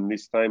 incredible in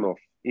this time of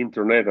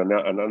internet and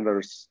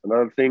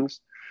other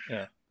things,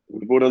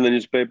 we put on the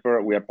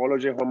newspaper, we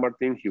apologize, Juan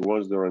Martín, he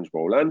won the Orange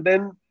Bowl. And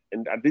then,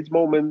 at this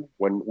moment,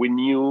 when we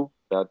knew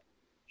that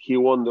he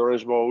won the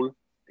Orange Bowl,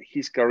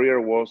 his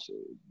career was,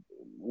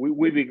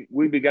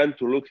 we began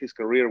to look his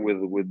career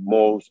with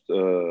most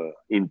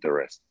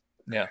interest.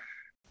 Yeah.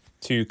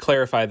 To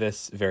clarify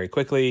this very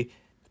quickly,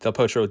 Del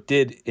Potro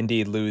did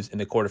indeed lose in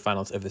the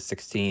quarterfinals of the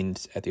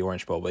 16s at the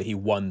Orange Bowl, but he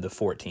won the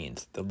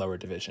 14s, the lower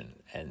division,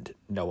 and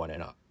no one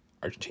in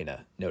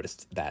Argentina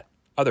noticed that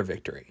other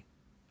victory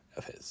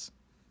of his.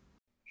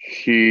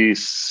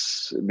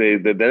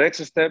 The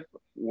next step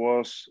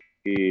was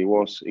he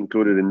was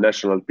included in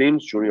national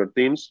teams, junior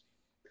teams.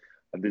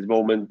 At this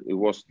moment, it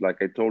was,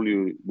 like I told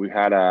you, we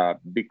had a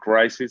big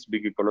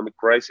economic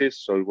crisis.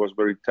 So it was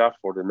very tough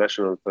for the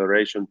national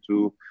federation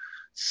to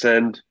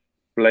send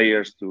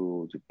players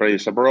to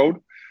players abroad.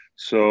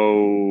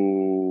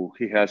 So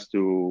he has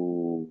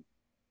to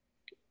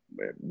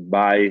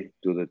buy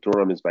to the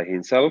tournaments by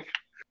himself.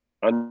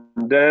 And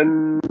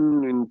then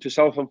in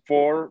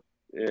 2004,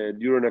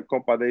 during a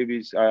Copa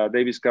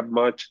Davis Cup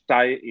match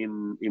tie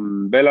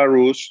in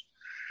Belarus,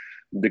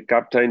 the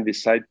captain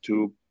decided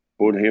to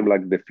put him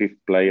like the 5th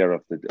player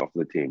of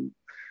the team.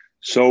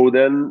 So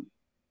then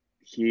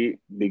he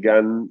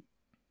began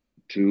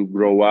to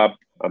grow up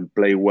and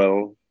play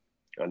well,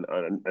 and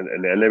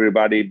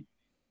everybody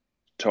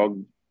talked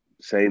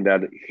saying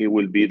that he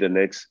will be the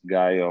next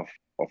guy of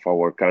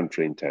our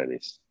country in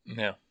tennis.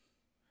 Yeah.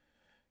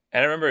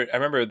 And I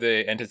remember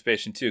the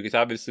anticipation too, because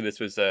obviously this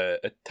was a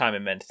time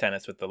in men's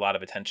tennis with a lot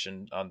of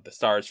attention on the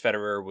stars.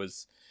 Federer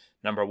was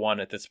number 1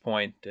 at this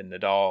point, and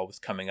Nadal was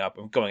coming up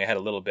and going ahead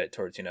a little bit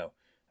towards,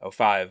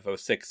 05,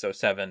 06,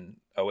 07,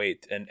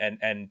 08.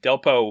 And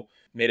Delpo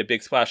made a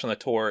big splash on the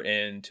tour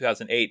in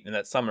 2008. In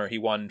that summer, he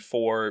won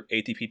 4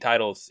 ATP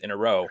titles in a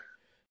row.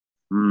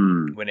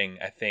 Winning,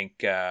 I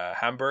think,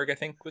 Hamburg,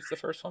 was the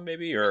first one,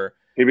 maybe? Or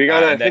he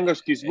began, I think it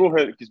was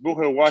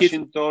Kitzbühel,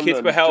 Washington.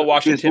 Kitzbühel,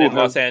 Washington, and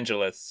Los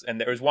Angeles. And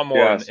there was one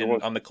more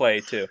on the clay,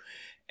 too.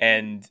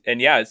 And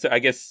yeah, so I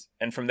guess,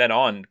 and from then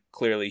on,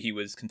 clearly he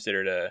was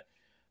considered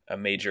a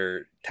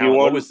major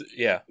talent.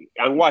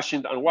 And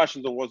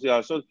Washington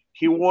was so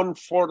he won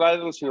 4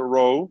 titles in a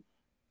row,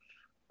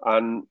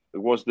 and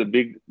it was the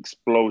big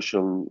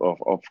explosion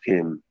of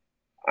him.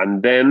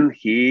 And then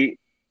he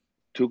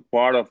took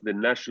part of the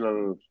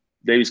national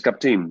Davis Cup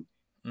team.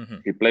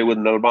 He played with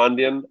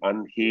Nalbandian,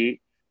 and he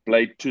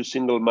played 2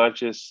 single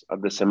matches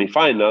at the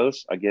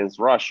semifinals against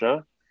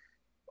Russia.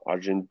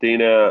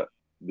 Argentina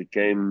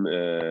became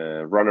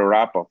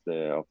runner-up of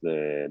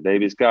the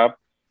Davis Cup.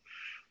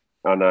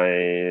 And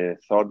I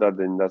thought that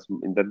in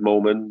that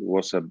moment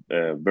was a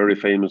very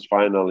famous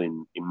final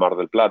in Mar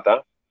del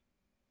Plata.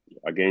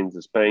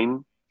 against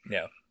Spain.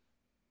 Yeah.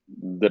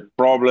 The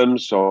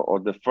problems or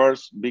the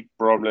first big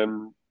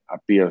problem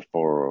appeared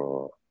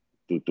to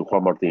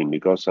Juan Martin,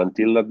 because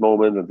until that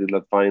moment, until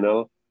that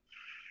final,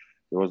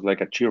 he was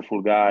like a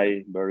cheerful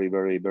guy, very,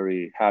 very,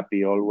 very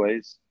happy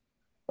always.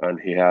 And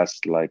he has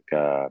like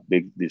a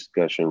big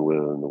discussion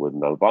with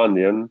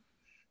Nalbandian,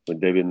 with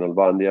David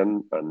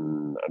Nalbandian.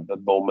 And at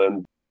that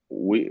moment,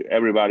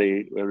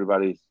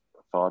 everybody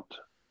thought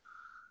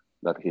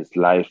that his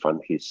life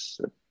and his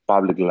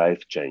public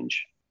life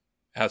changed.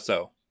 How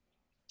so?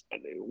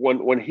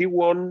 When he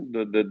won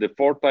the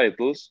four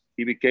titles,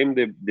 he became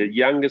the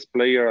youngest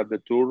player at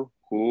the tour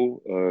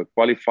who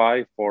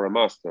qualified for a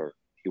master.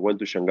 He went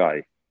to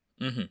Shanghai.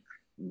 Mm-hmm.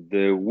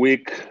 The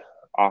week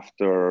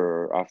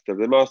after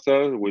the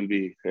master will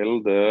be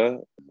held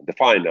the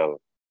final.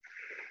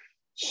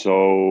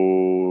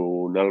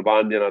 So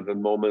Nalbandian at that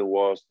moment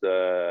was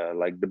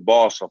the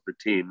boss of the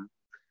team,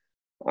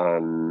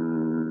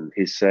 and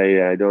he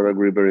say, I don't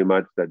agree very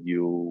much that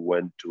you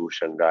went to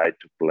Shanghai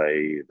to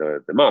play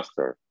the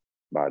master,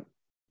 but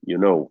if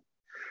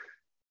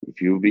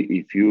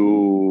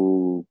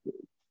you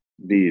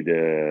be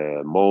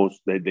the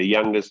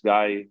youngest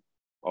guy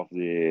of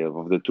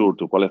the tour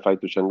to qualify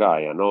to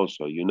Shanghai, and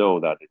also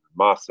that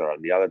master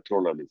and the other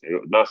tournaments,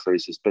 master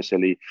is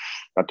especially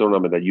a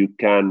tournament that you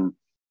can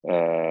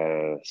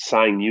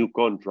sign new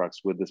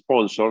contracts with the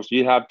sponsors,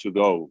 you have to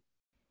go.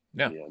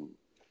 Yeah.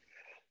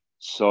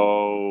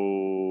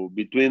 So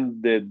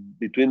between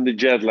the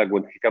jet lag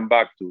when he come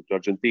back to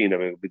Argentina,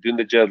 between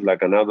the jet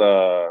lag and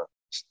other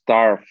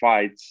star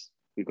fights,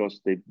 because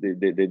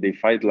they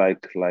fight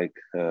like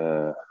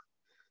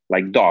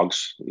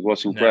dogs. It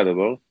was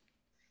incredible. Yeah.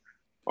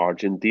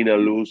 Argentina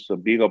lose a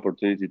big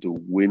opportunity to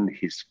win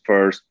his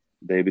first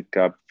Davis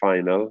Cup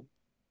final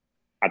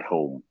at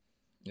home.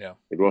 Yeah,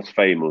 it was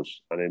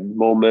famous, and in the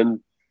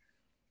moment,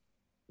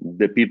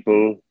 the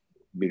people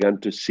began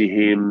to see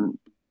him.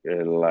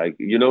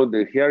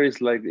 Here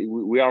is like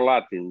we are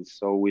Latins,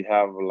 so we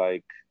have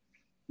like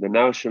the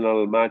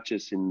national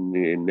matches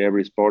in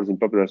every sport, in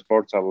popular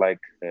sports, are like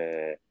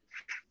a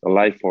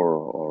life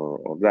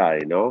or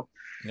die,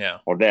 yeah,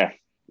 or death.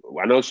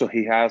 And also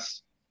he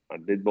has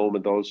at that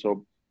moment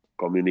also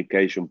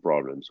communication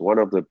problems. One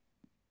of the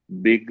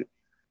big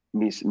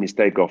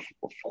mistake of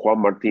Juan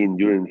Martin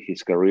during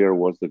his career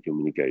was the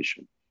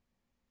communication,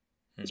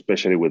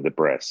 especially with the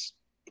press,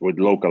 with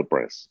local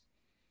press.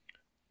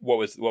 What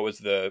was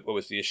the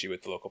issue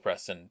with the local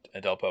press and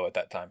Delpo at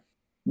that time?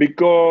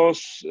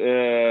 Because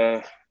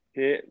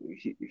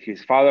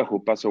his father, who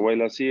passed away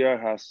last year,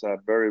 has a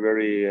very,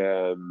 very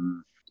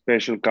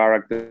special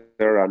character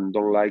and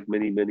don't like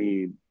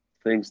many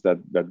things that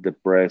the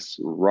press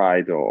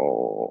write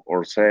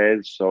or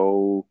said.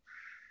 So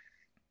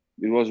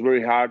it was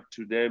very hard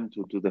to them,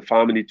 to the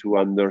family, to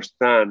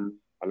understand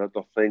a lot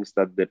of things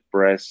that the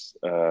press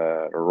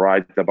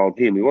write about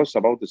him. It was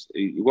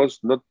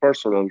not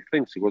personal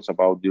things. It was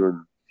about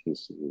during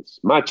his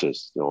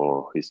matches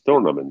or his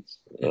tournaments.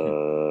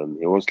 Mm-hmm.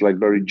 He was like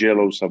very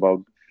jealous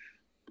about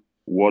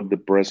what the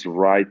press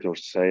write or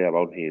say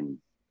about him.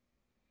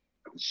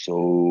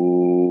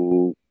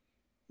 So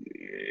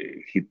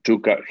he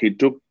took.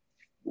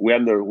 We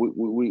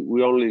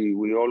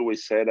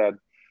always say that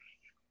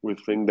we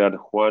think that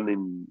Juan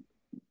in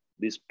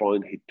this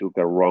point he took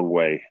a wrong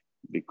way,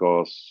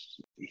 because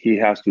he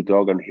has to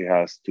talk and he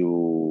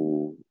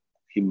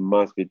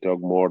must be talk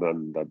more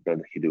than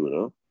he do,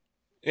 no?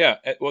 Yeah,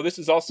 well, this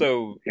is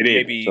also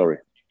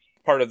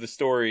part of the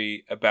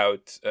story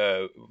about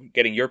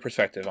getting your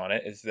perspective on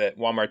it, is that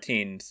Juan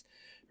Martin's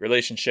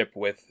relationship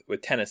with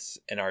tennis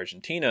in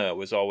Argentina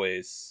was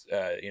always,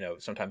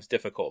 sometimes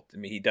difficult. I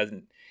mean, he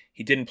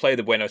didn't play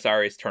the Buenos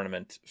Aires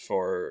tournament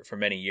for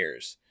many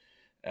years.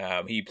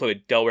 He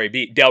played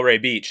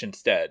Delray Beach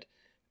instead.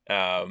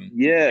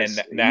 Yes,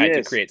 and that had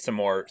to create some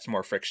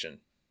more friction.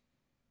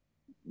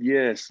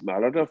 Yes, a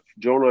lot of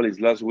journalists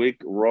last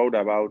week wrote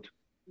about.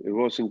 It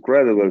was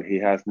incredible. He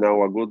has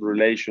now a good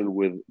relation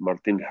with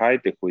Martin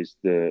Heite, who is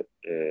the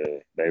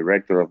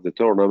director of the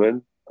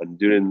tournament. And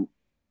during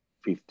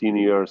 15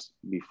 years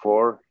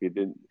before, he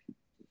don't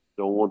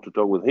want to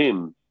talk with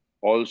him.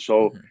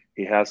 Also, mm-hmm.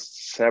 He has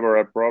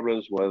several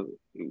problems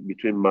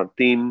between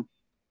Martin,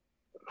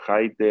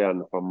 Heite,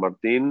 and Juan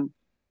Martin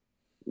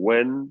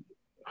when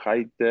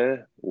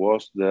Heite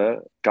was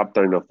the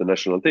captain of the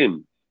national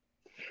team.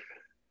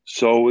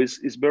 So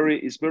it's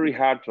very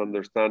hard to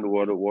understand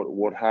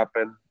what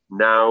happened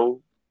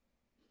now.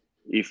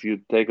 If you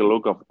take a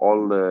look of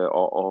all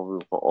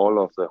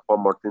of the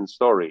Juan Martin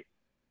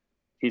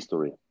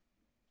history.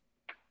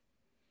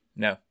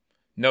 No,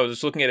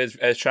 just looking at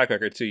his track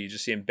record too, you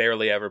just see him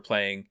barely ever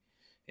playing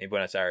in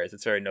Buenos Aires.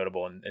 It's very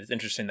notable, and it's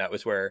interesting that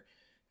was where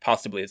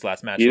possibly his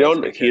last match. He played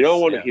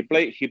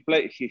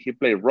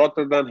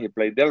Rotterdam. He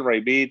played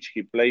Delray Beach.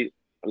 He played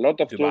a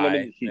lot of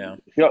tournaments.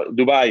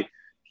 Dubai.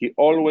 He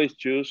always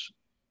choose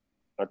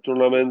a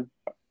tournament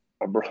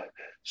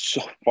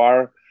so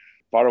far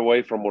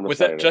away from Buenos Aires. Was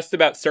that just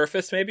about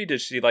surface, maybe? Did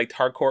she like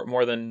hard court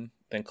more than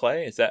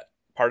clay? Is that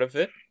part of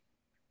it?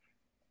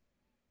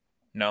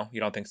 No, you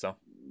don't think so?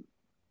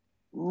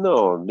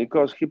 No,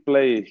 because he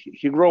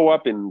grew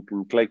up in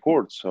clay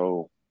courts,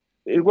 so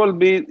it will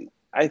be.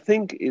 I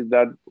think is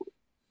that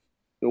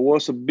there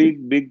was a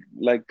big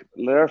like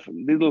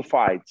little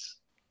fights.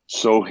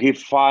 So he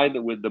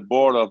fight with the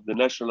board of the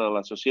National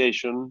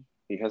Association.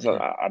 He has Hmm.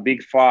 a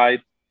big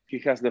fight. He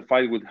has the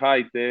fight with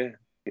Haite.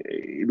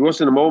 It was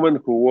in a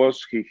moment who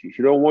was he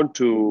don't want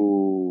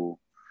to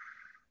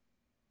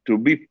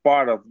be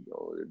part of.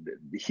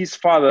 His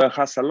father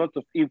has a lot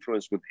of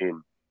influence with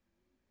him,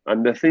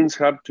 and the things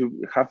have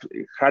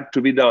had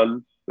to be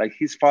done like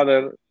his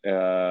father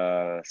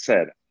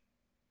said.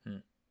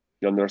 Hmm.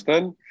 You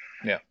understand?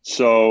 Yeah.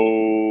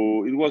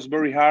 So it was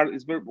very hard.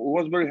 It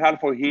was very hard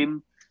for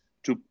him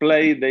to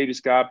play Davis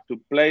Cup, to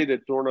play the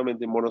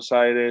tournament in Buenos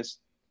Aires,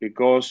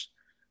 because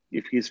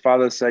if his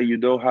father say you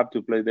don't have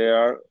to play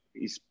there,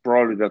 it's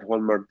probably that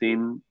Juan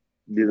Martin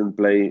didn't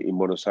play in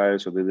Buenos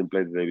Aires or didn't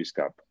play the Davis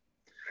Cup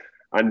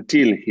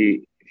until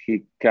he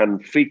can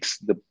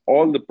fix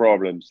all the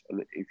problems,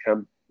 and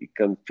he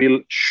can feel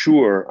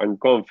sure and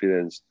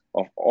confidence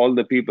of all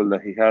the people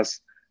that he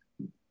has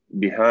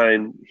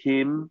behind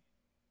him.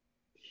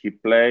 He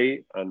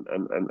play and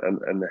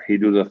he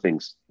do the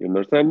things. You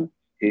understand?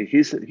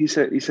 He's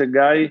a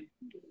guy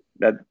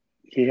that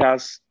he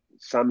has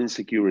some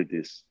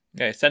insecurities.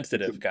 Yeah,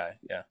 sensitive guy.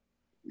 Yeah.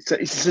 He's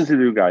a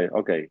sensitive guy.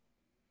 Okay,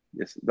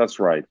 yes, that's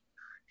right.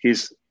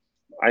 He's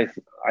I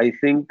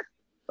think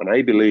and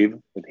I believe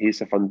that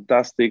he's a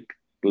fantastic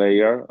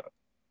player.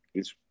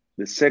 He's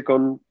the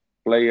second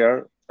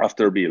player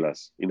after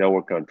Vilas in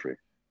our country,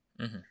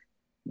 Hmm.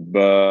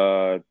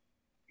 but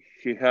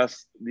he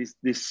has these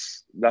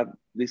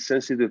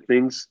sensitive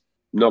things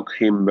knock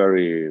him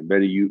very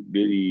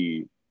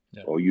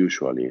Yeah. or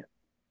usually.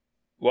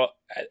 Well,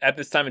 at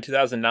this time in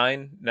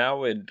 2009,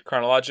 now and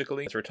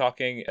chronologically, as we're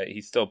talking,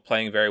 he's still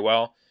playing very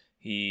well.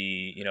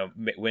 He,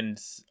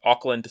 wins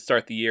Auckland to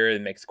start the year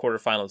and makes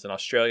quarterfinals in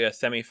Australia,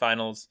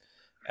 semifinals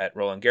at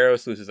Roland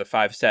Garros, loses a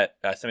 5-set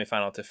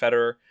semifinal to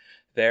Federer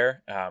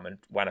there, and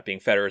wound up being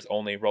Federer's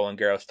only Roland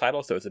Garros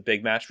title. So it's a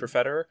big match for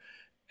Federer.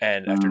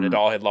 And after Mm.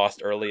 Nadal had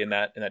lost early in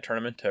that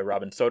tournament to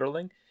Robin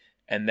Soderling,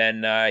 and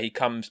then he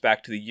comes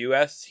back to the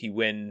U.S. He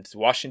wins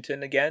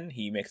Washington again.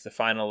 He makes the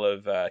final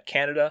of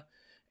Canada,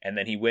 and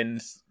then he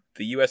wins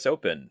the U.S.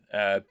 Open,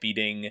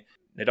 beating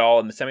Nadal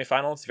in the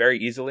semifinals very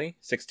easily,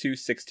 6-2,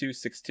 6-2,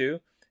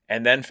 6-2,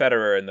 and then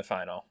Federer in the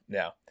final, in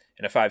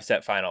a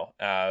 5-set final.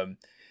 And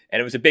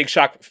it was a big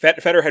shock.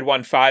 Federer had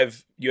won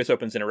 5 U.S.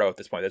 Opens in a row at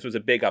this point. This was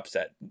a big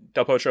upset.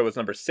 Del Potro was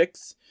number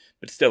 6,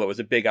 but still it was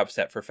a big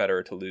upset for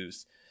Federer to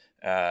lose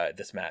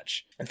this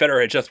match. And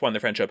Federer had just won the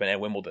French Open and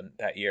Wimbledon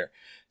that year.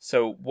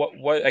 So what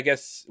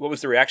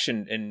was the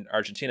reaction in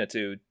Argentina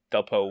to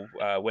Delpo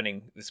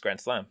winning this Grand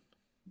Slam?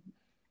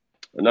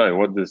 No,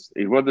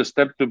 it was the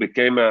step to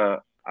become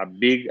a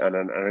big and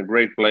a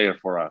great player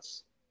for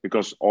us,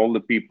 because all the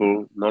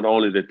people, not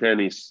only the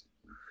tennis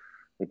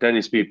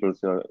people,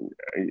 so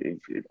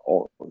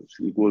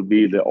it will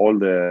be all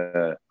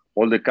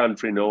the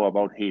country know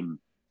about him.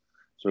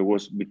 So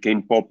it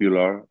became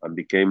popular and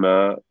became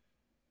a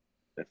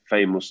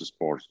famous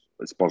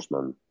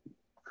sportsman.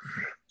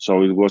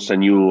 So it was a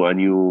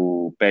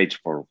new page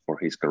for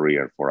his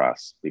career for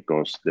us,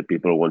 because the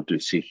people want to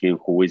see him.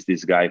 Who is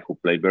this guy who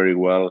played very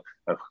well?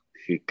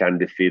 He can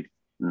defeat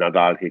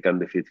Nadal. He can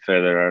defeat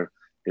Federer.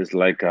 It's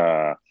like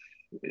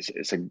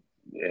it's a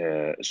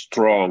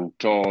strong,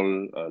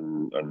 tall,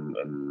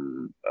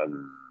 and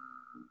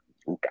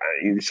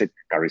he's a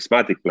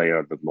charismatic player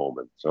at that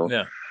moment. So.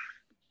 Yeah.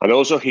 And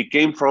also, he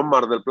came from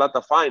Mar del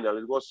Plata final.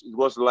 It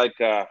was like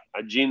a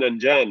yin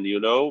and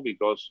yang,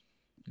 because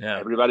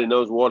everybody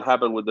knows what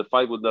happened with the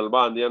fight with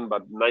Nalbandian,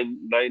 but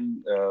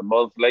nine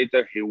months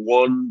later, he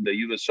won the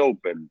U.S.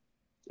 Open.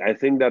 I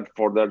think that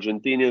for the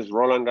Argentinians,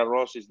 Roland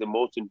Garros is the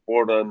most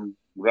important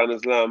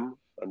Grand Slam,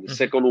 and the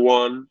second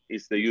one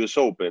is the U.S.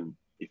 Open.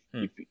 If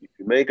you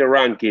make a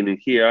ranking in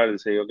here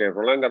and say, okay,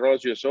 Roland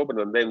Garros, U.S. Open,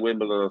 and then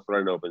Wimbledon,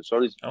 Australian Open.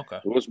 So it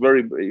was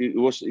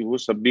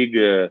a big.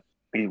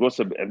 It was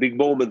a big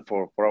moment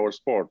for our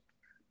sport,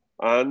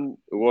 and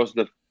it was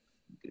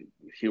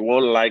he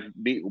won like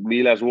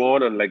Milas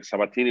won and like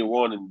Sabatini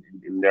won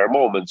in their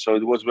moment. So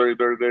it was very,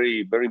 very,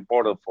 very, very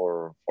important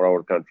for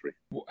our country.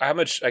 How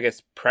much, I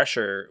guess,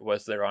 pressure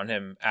was there on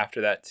him after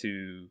that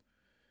to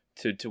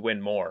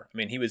win more? I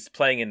mean, he was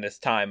playing in this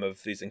time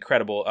of these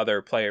incredible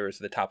other players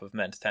at the top of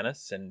men's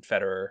tennis, and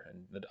Federer,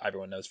 and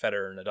everyone knows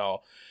Federer, Nadal,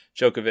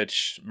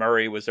 Djokovic,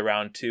 Murray was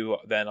around too,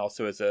 then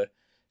also as a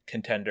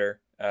contender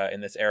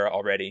in this era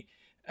already.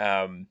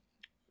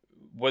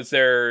 Was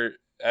there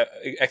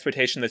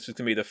expectation this was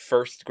going to be the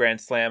first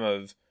Grand Slam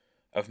of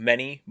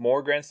many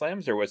more Grand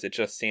Slams, or was it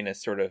just seen as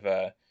sort of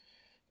a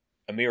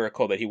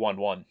miracle that he won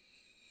one?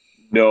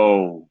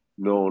 No.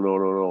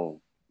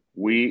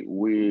 We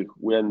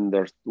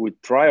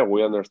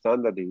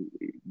understand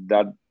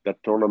that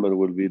that tournament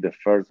will be the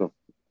first of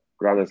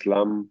Grand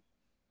Slam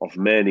of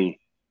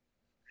many,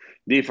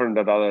 different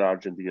than other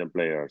Argentinian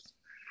players.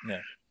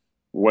 Yeah.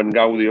 when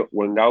Gaudio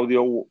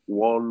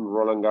won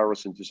Roland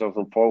Garros in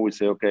 2004, we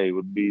say, okay, it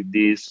would be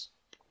this,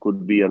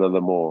 could be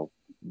another more.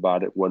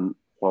 But when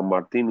Juan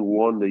Martin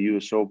won the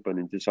U.S. Open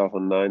in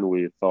 2009,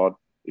 we thought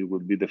it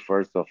would be the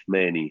first of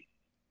many.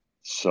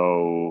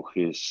 So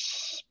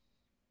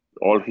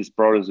all his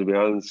problems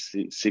began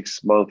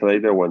 6 months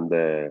later when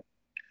the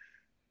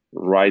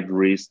right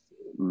wrist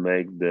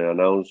make the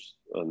announce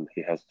and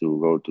he has to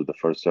go to the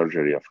first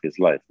surgery of his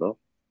life. No.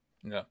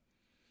 Yeah.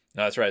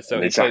 No, that's right. So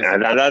And he plays.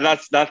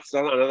 that's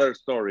another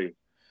story.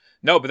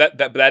 No, but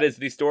that is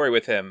the story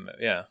with him.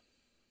 Yeah.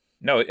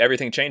 No,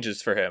 everything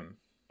changes for him.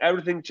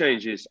 Everything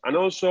changes, and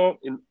also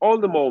in all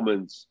the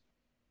moments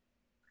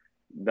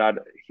that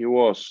he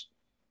was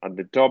at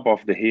the top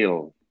of the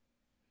hill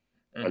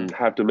and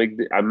had to make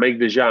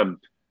the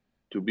jump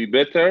to be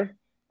better,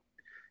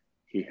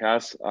 he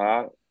has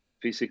a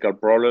physical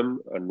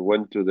problem and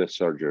went to the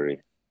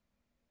surgery.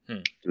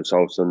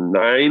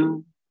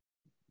 2009,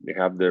 they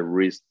have the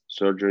wrist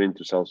surgery in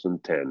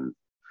 2010.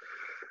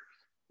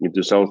 In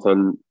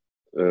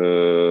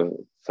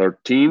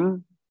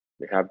 2013,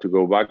 they have to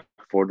go back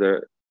for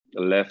the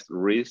left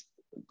wrist,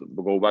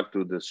 go back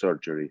to the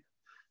surgery.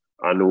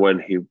 And when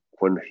he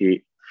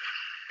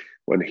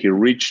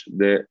reached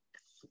the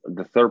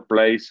third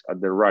place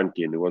at the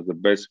ranking, it was the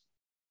best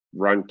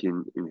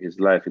ranking in his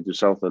life in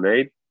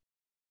 2008.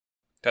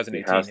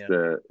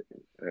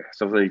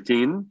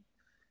 2018,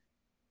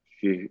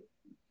 he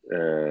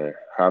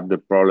have the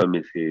problem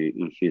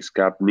in his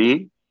calf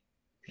knee.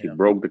 He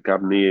broke the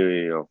calf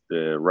knee of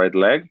the right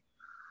leg,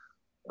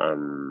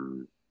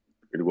 and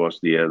it was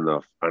the end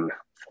of. And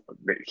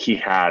he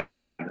had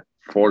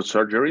 4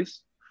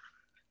 surgeries,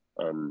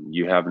 and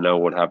you have now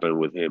what happened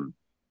with him.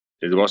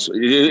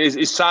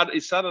 It's sad.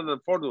 It's sad, and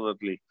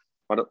unfortunately,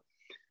 but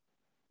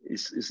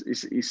it's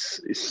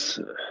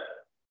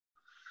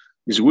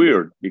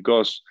weird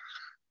because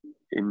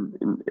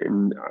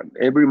in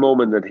every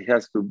moment that he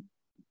has to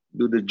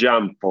do the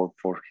jump for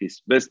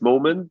his best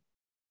moment,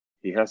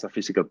 he has a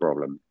physical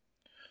problem.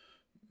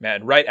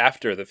 Man, right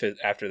after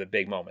the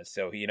big moments,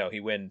 so he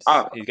wins.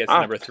 He gets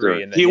number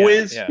 3, and then, he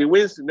wins. He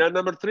wins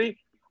number 3,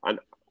 and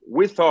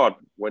we thought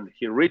when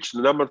he reached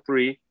number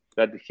 3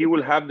 that he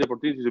will have the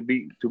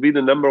opportunity to be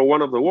the number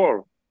 1 of the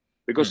world,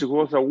 because it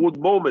was a good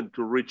moment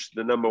to reach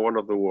the number 1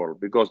 of the world,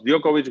 because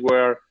Djokovic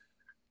were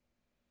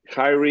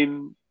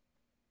hiring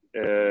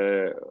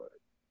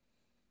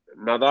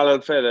Nadal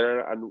and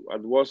Federer,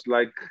 and was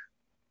like,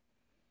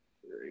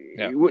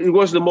 it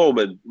was the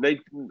moment.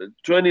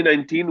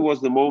 2019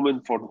 was the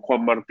moment for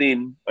Juan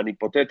Martin, an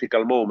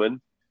hypothetical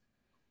moment,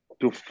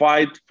 to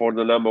fight for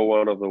the number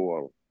 1 of the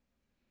world.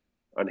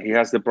 And he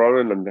has the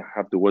problem and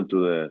have to went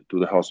to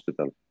the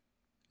hospital.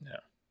 Yeah.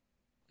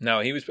 No,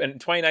 he was in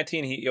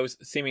 2019. He was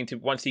seeming to,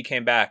 once he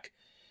came back,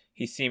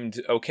 he seemed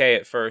okay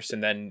at first,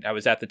 and then I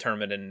was at the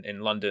tournament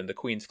in London, the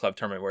Queen's Club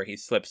tournament, where he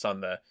slips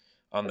on the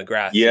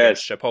grass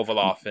against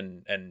Shapovalov,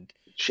 and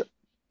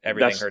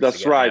everything hurts.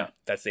 That's again. Right. Yeah,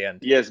 that's the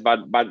end. Yes, but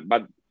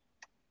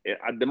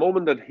at the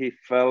moment that he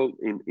fell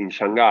in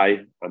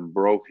Shanghai and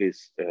broke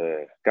his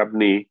calf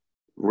knee,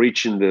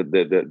 reaching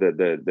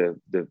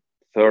the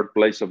third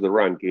place of the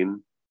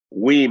ranking,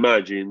 we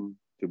imagine,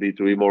 to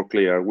be more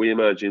clear, we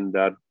imagine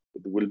that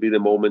it will be the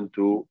moment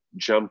to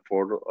jump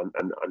for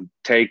and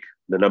take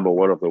the number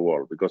 1 of the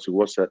world, because it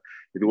was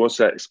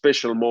a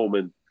special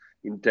moment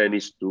in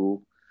tennis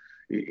to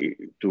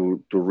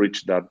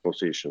reach that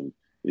position.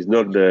 It's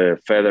not the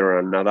Federer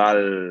and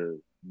Nadal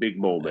big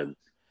moment.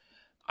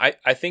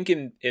 I think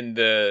in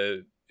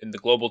the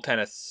global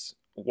tennis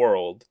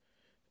world,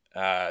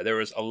 there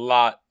was a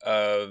lot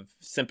of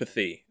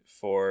sympathy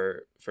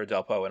for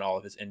Delpo and all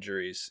of his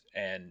injuries,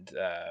 and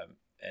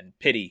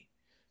pity,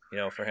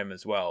 for him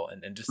as well,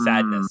 and just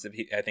sadness.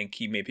 I think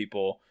he made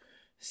people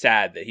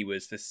sad that he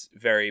was this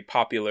very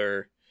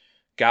popular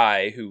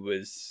guy who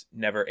was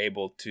never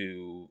able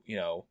to,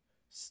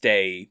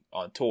 stay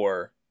on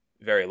tour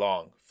very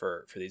long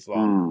for these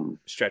long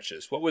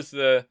stretches. Was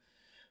that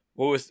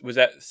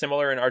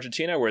similar in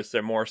Argentina? Was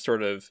there more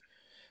sort of,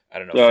 I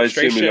don't know,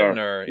 frustration? It's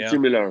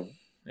similar.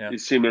 Yeah.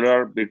 It's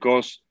similar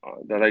because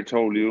that I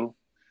told you,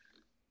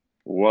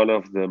 one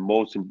of the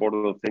most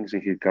important things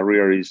in his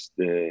career is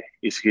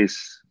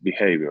his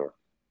behavior.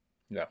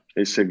 Yeah,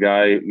 he's a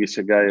guy. He's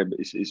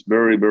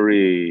very,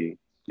 very.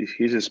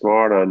 He's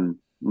smart and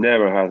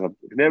never have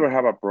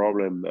a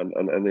problem.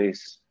 And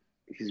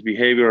his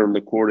behavior on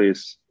the court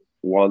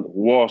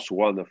was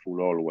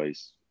wonderful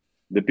always.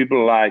 The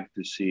people like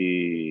to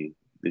see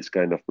this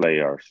kind of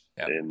players.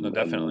 Yeah,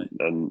 definitely.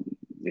 And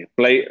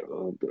they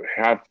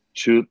have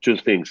two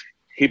things.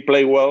 He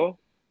play well,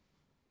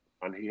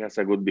 and he has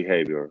a good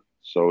behavior.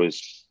 So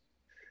it's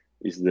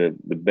the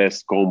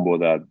best combo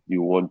that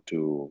you want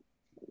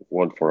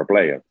for a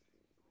player.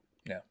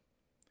 Yeah,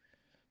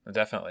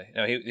 definitely.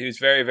 No, he was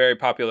very, very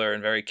popular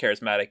and very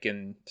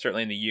charismatic,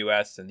 certainly in the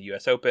U.S. and the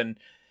U.S. Open,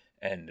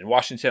 and in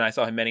Washington. I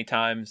saw him many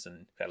times,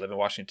 and I live in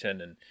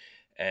Washington,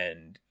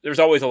 and there's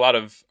always a lot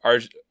of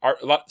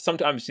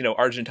sometimes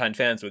Argentine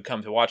fans would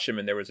come to watch him,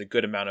 and there was a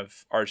good amount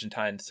of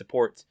Argentine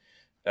support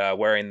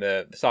wearing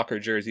the soccer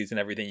jerseys and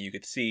everything you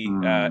could see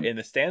Mm. in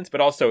the stands.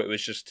 But also it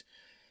was just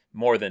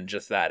more than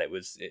just that. It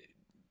was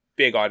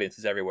big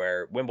audiences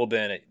everywhere.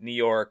 Wimbledon, at New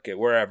York, at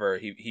wherever.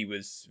 He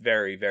was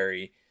very,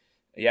 very,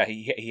 yeah.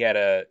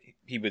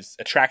 He was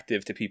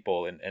attractive to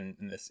people in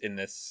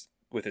this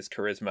with his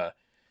charisma,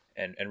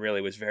 and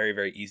really was very,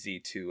 very easy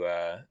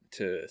to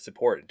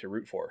support and to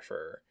root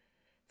for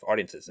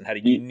audiences, and had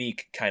a Y-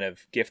 unique kind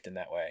of gift in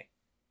that way.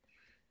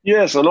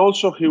 Yes, and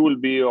also he will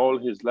be all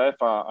his life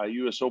a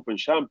U.S. Open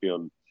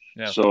champion.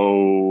 Yeah.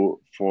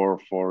 So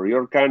for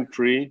your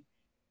country,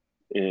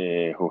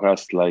 who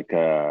has like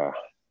a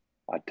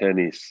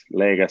tennis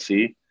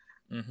legacy,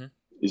 Mm-hmm.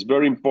 it's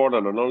very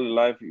important. And only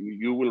life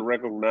you will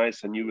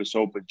recognize a U.S.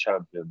 Open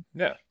champion.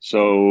 Yeah.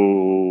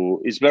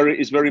 So it's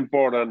very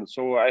important.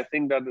 So I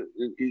think that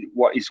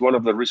it's one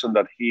of the reasons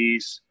that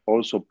he's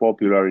also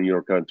popular in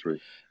your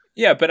country.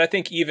 Yeah, but I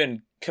think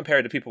even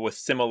compared to people with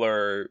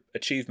similar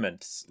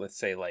achievements, let's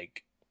say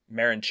like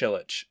Marin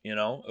Cilic,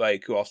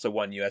 like who also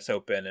won U.S.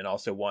 Open and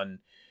also won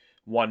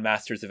one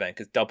Masters event,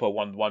 because Delpo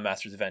won one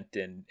Masters event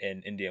in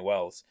Indian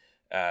Wells.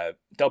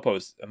 Delpo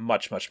is a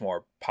much, much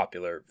more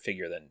popular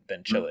figure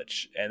than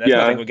Cilic, and that's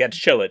nothing Yeah,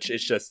 against Cilic.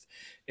 It's just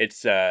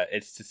it's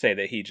to say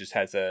that he just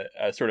has a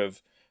sort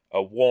of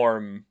a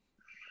warm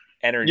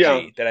yeah,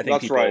 energy that I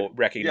think that's right. people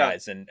Yeah,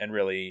 recognize and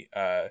really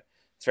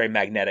it's very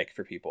magnetic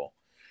for people.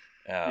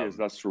 yes,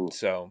 that's true.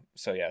 So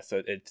yeah,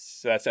 so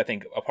that's I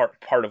think a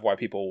part of why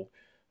people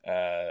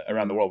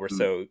around the world were Mm.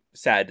 so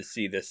sad to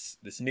see this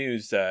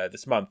news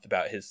this month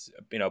about his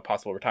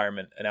possible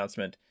retirement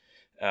announcement.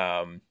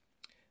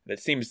 That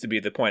seems to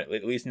be the point.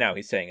 At least now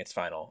he's saying it's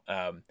final.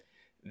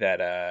 That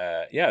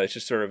yeah, it's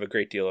just sort of a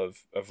great deal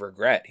of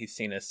regret. He's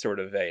seen as sort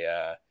of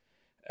a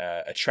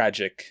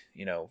tragic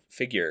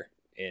figure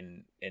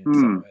in some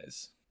Mm.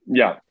 ways.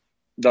 Yeah,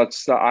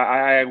 that's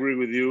I agree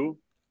with you.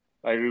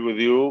 I agree with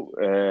you.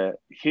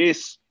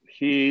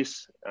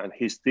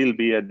 He still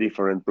be a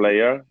different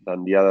player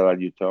than the other that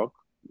you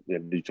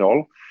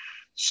told.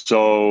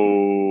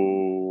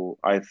 So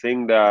I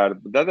think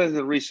that is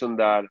the reason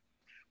that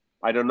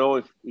I don't know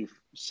if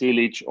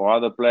Silic or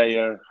other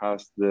player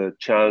has the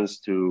chance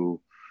to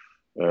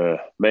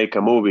make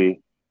a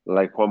movie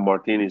like Juan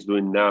Martin is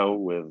doing now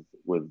with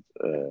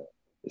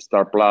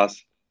Star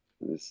Plus.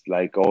 It's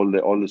like all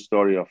the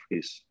story of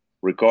his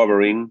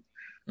recovering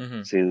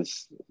Mm-hmm.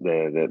 since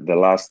the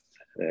last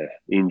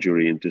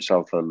injury in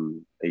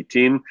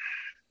 2018.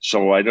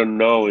 So I don't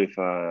know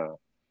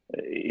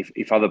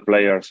if other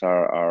players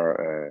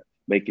are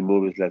making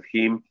movies like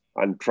him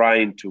and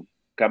trying to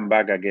come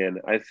back again.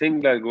 I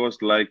think that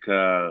was like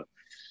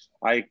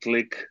I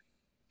click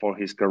for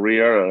his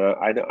career.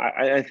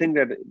 I think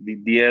that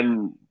the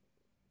end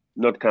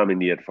not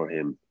coming yet for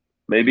him.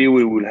 Maybe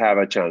we will have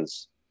a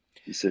chance.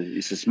 It's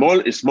a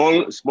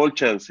small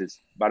chances,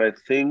 but I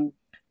think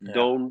Yeah.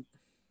 don't.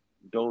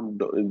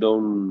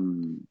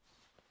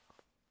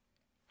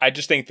 I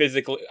just think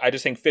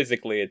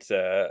physically it's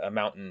a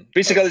mountain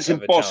Physical is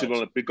of a challenge.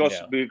 impossible because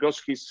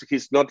Yeah.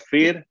 he's not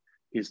fit.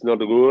 He's not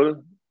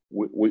good.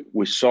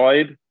 We saw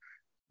it,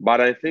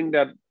 but I think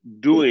that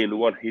doing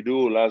what he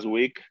do last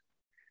week,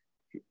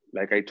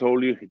 like I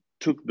told you, he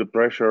took the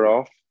pressure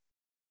off,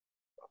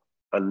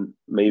 and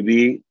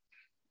maybe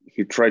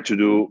he tried to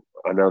do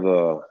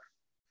another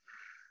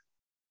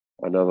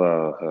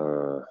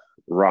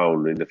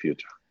round in the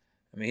future.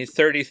 I mean, he's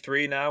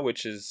 33 now,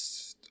 which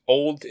is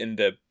old in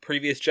the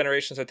previous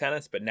generations of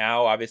tennis, but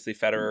now obviously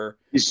Federer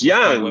He's was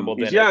playing young. He's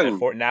Wimbledon at young.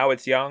 four. Now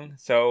it's young,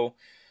 so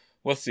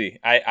we'll see.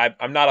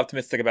 I'm not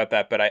optimistic about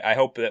that, but I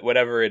hope that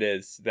whatever it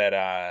is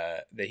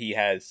that he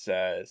has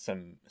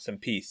some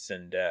peace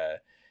and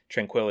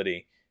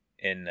tranquility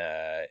in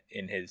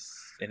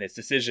his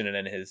decision and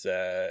in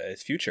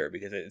his future,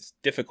 because it's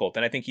difficult.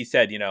 And I think he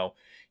said,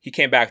 he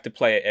came back to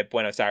play at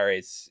Buenos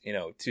Aires,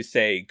 to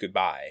say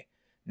goodbye,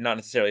 not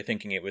necessarily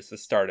thinking it was the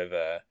start of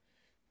a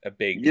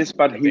big Yes,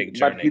 but big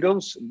journey. he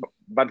don't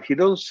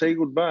say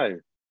goodbye.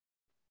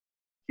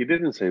 He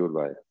didn't say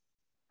goodbye.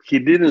 He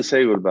didn't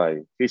say goodbye.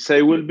 He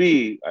say will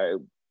be.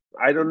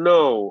 I don't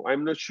know.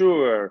 I'm not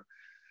sure.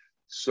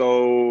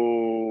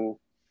 So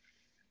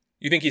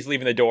You think he's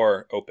leaving the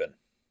door open?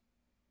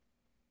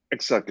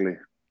 exactly,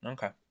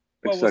 Okay.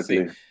 Well, exactly.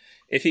 we'll see.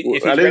 If A he's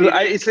little,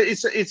 ready,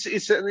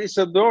 it's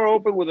a door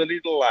open with a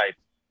little light.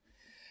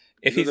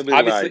 if he's Little bit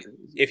obviously light.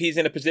 if he's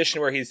in a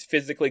position where he's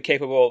physically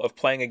capable of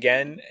playing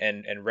again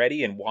and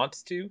ready and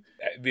wants to,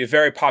 it'd be a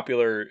very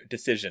popular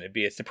decision. It'd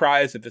be a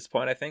surprise at this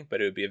point, I think,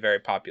 but it would be a very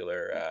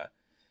popular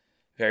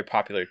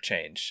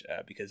change,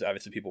 because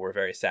obviously people were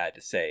very sad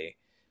to see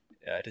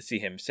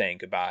him saying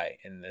goodbye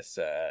in this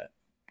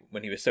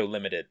when he was so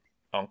limited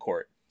on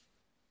court.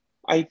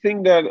 I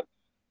think that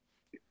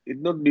it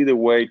not be the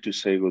way to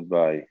say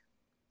goodbye,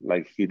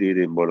 like he did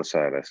in Buenos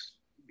Aires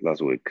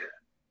last week.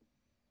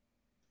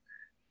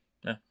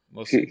 Yeah,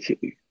 we'll see.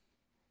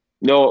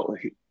 No,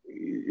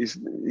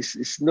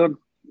 it's not.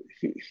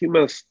 He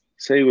must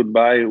say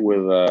goodbye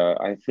with,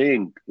 I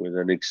think, with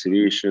an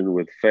exhibition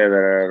with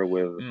Federer.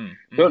 With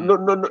Mm-hmm.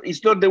 no.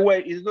 It's not the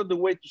way. It's not the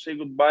way to say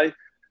goodbye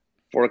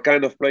for a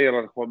kind of player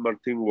that Juan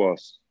Martin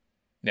was.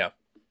 Yeah,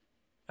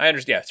 I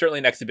understand. Yeah, certainly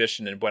an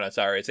exhibition in Buenos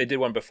Aires. They did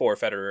one before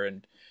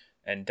Federer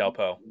and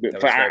Delpo. That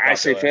was very I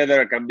say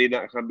popular. Federer can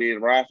be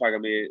Rafa,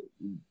 can be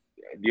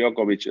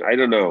Djokovic. I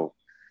don't know.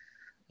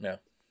 No.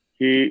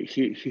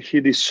 He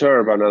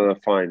deserved another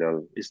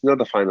final. It's not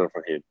a final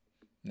for him.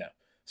 No.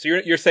 So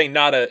you're saying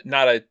not a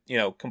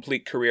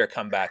complete career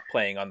comeback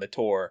playing on the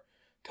tour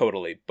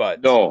totally,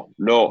 but no.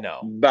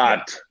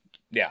 But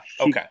yeah.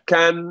 Okay.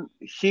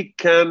 He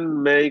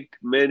can make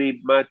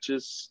many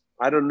matches.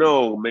 I don't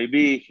know.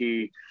 Maybe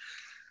he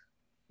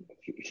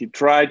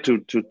tried to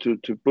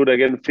put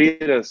again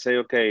feet and say,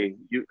 okay,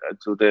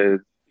 to the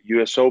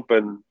U.S.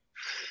 Open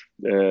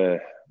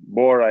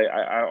board.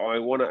 I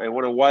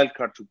want a wild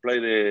card to play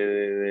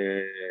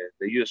the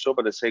U.S.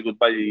 Open and say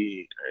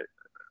goodbye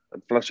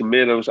and Flushing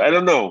Meadows. I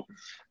don't know,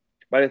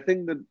 but I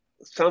think that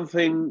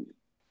something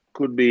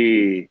could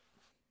be.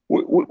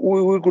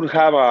 We could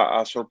have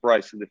a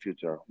surprise in the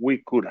future.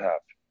 We could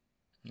have.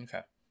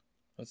 Okay,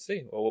 let's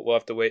see. We'll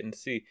have to wait and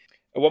see.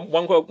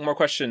 One more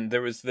question.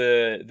 There was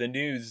the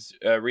news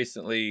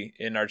recently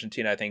in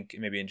Argentina, I think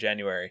maybe in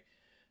January,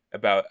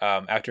 about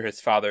after his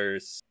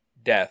father's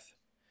death,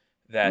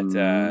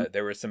 that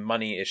there were some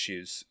money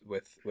issues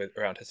with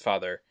around his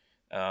father.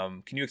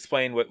 Can you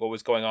explain what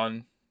was going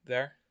on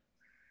there?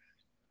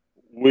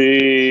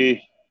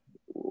 We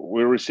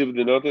received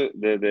the note,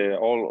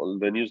 all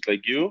the news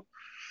like you.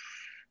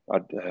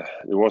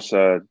 There was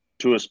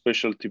two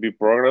special TV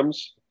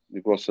programs.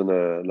 It was an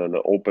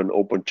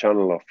open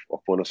channel of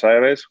Buenos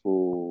Aires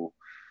who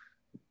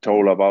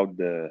told about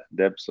the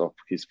depths of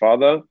his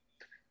father.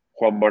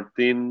 Juan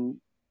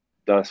Martin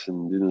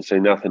didn't say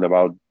nothing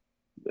about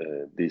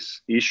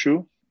this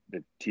issue.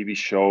 The TV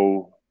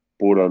show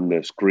put on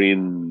the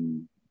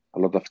screen a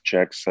lot of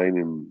checks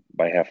signed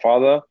by her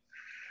father,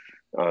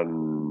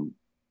 and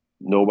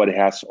nobody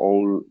has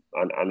all.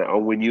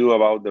 And we knew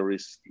about there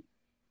is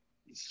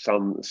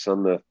some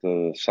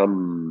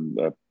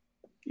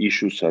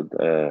issues at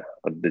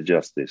the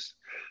justice,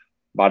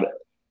 but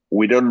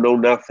we don't know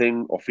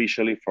nothing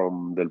officially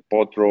from Del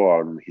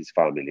Potro and his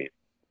family.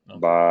 Okay.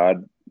 But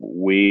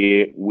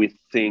we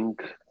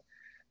think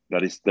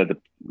that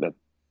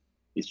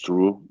it's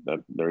true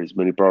that there is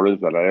many problems,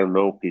 but I don't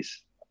know.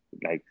 He's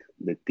like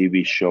the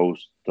TV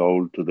shows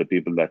told to the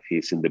people that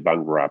he's in the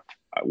bankrupt.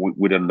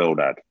 We don't know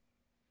that.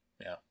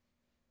 Yeah.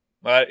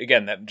 Well,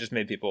 again, that just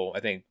made people, I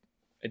think,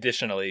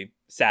 additionally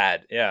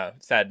sad. Yeah,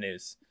 sad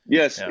news.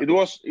 Yes,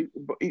 yeah.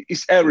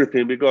 It's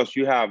everything, because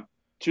you have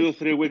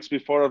 2-3 weeks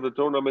before of the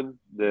tournament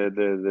this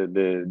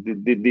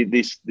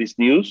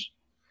news,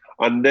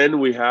 and then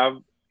we have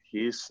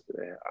his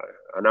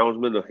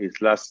announcement of his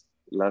last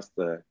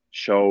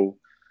show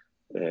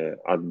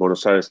at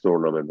Buenos Aires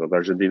tournament of the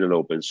Argentinian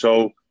Open.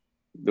 So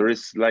there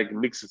is like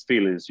mixed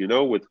feelings,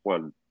 with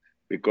Juan,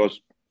 because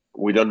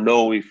we don't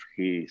know if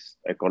his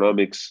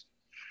economics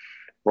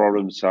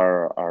problems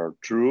are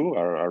true,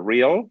 are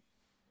real.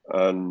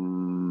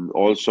 And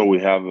also we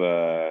have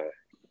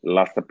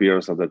last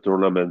appearance of the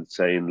tournament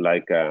saying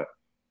like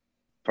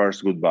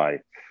first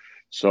goodbye.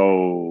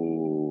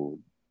 So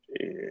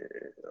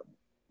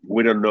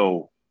we don't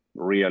know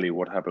really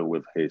what happened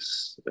with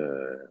his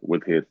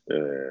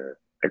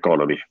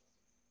economy.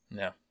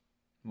 Yeah.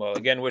 Well,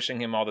 again,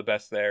 wishing him all the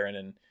best there and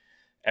in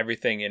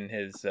everything in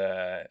his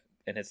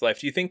life.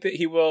 Do you think that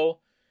he will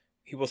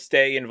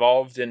stay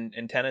involved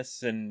in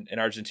tennis in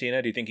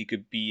Argentina? Do you think he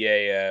could be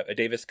a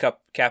Davis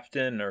Cup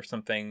captain or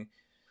something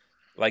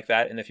like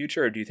that in the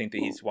future, or do you think that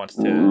he wants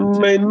to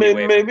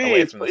maybe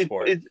away from the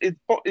sport?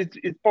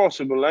 It's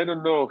possible. I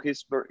don't know.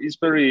 It's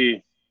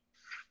very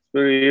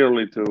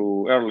early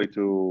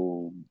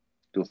to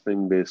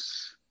think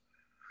this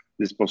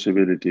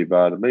possibility,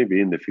 but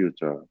maybe in the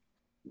future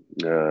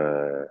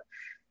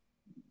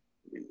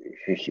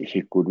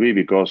he could be,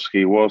 because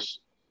he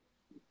was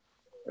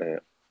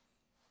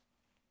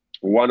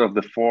one of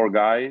the 4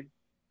 guys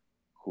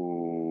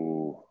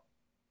who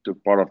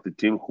took part of the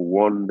team who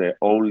won the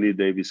only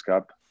Davis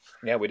Cup.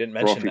 Yeah, we didn't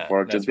mention that. For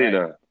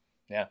Argentina. Right.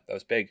 Yeah, that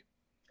was big.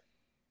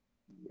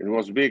 It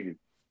was big.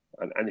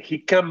 And he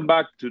came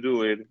back to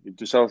do it in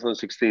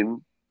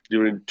 2016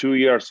 during 2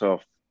 years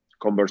of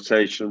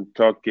conversation,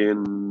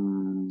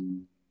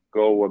 talking,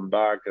 going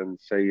back and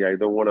say, I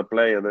don't want to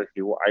play. And then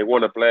I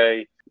want to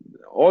play.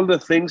 All the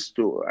things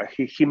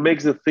he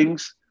makes the thing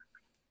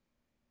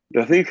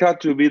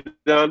had to be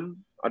done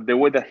at the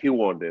way that he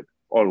wanted,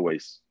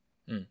 always.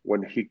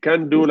 When he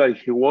can do like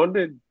he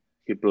wanted,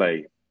 he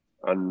play.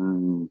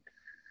 And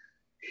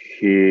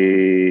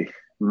he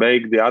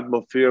make the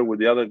atmosphere with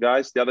the other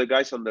guys. The other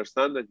guys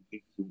understand that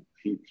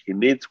he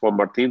needs Juan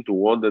Martin to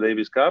win the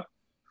Davis Cup.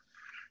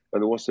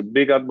 And it was a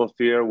big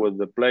atmosphere with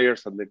the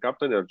players and the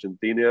captain.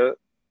 Argentina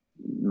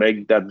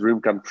make that dream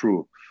come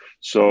true.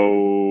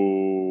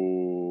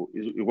 So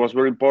it was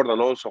very important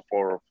also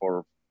for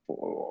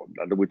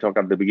that we talked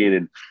at the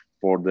beginning,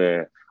 for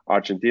the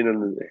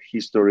Argentinian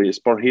history,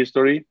 sport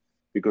history,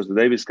 because the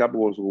Davis Cup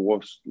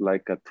was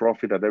like a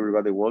trophy that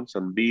everybody wants,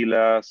 and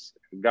Vilas,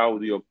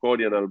 Gaudio,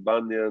 Coria, and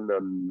Albanian,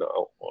 and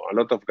a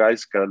lot of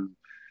guys can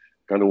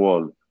can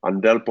won,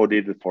 and Delpo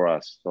did it for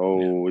us.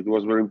 So it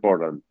was very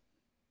important.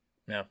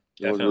 Yeah, it was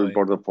very definitely.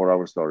 important for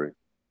our story.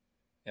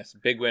 Yes,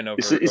 big win over.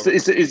 It's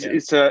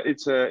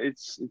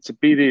a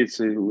pity. It's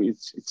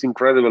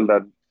incredible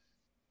that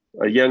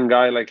a young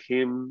guy like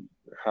him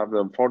have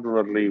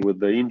unfortunately with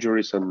the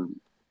injuries and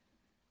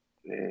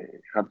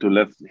have to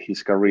left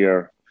his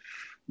career,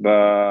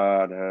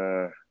 but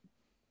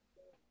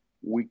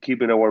we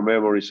keep in our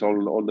memories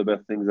all the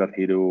best things that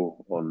he do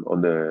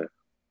on the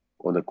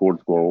court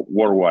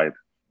worldwide.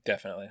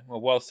 Definitely.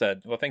 Well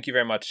said. Well, thank you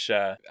very much,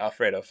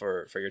 Alfredo,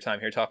 for your time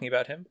here talking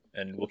about him,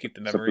 and we'll keep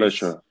the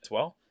memories as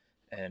well.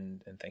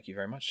 And thank you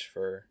very much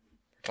for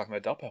talking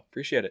about Delpo.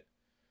 Appreciate it.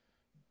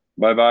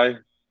 Bye.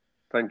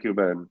 Thank you,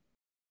 Ben.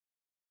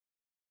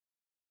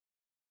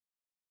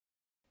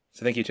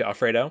 So thank you to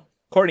Alfredo.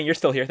 Courtney, you're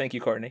still here. Thank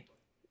you, Courtney.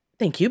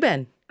 Thank you,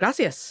 Ben.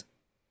 Gracias.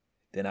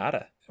 De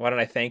nada. Why don't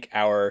I thank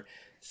our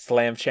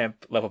Slam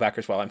Champ level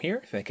backers while I'm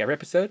here? Thank every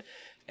episode.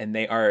 And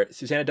they are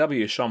Susanna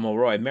W., Sean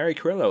Mulroy, Mary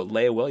Carrillo,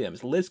 Leah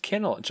Williams, Liz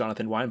Kinnell,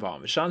 Jonathan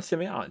Weinbaum, Jean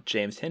Simeon,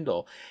 James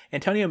Hindle,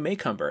 Antonio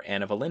Maycumber,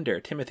 Anna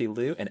Valinder, Timothy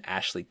Liu, and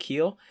Ashley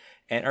Keel.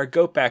 And our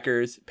GOAT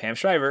backers, Pam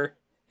Shriver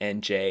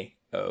and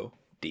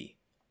J.O.D.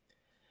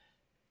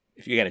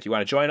 If you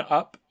want to join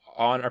up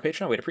on our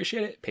Patreon, we'd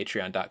appreciate it.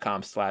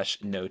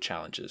 Patreon.com/no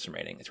challenges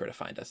remaining is where to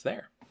find us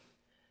there.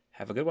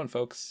 Have a good one,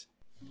 folks.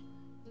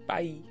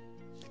 Bye.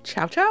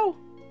 Ciao, ciao.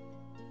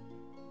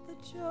 The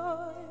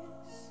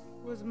choice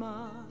was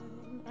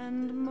mine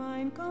and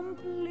mine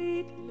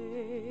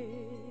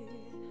completely.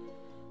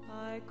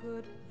 I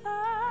could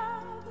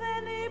have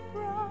any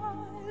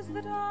prize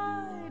that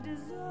I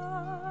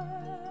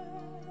desired.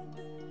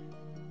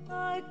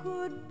 I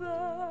could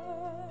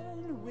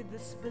burn with the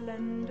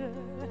splendor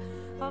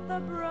of the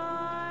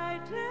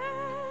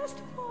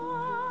brightest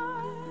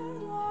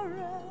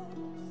fire,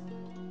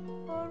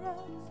 or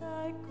else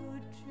I could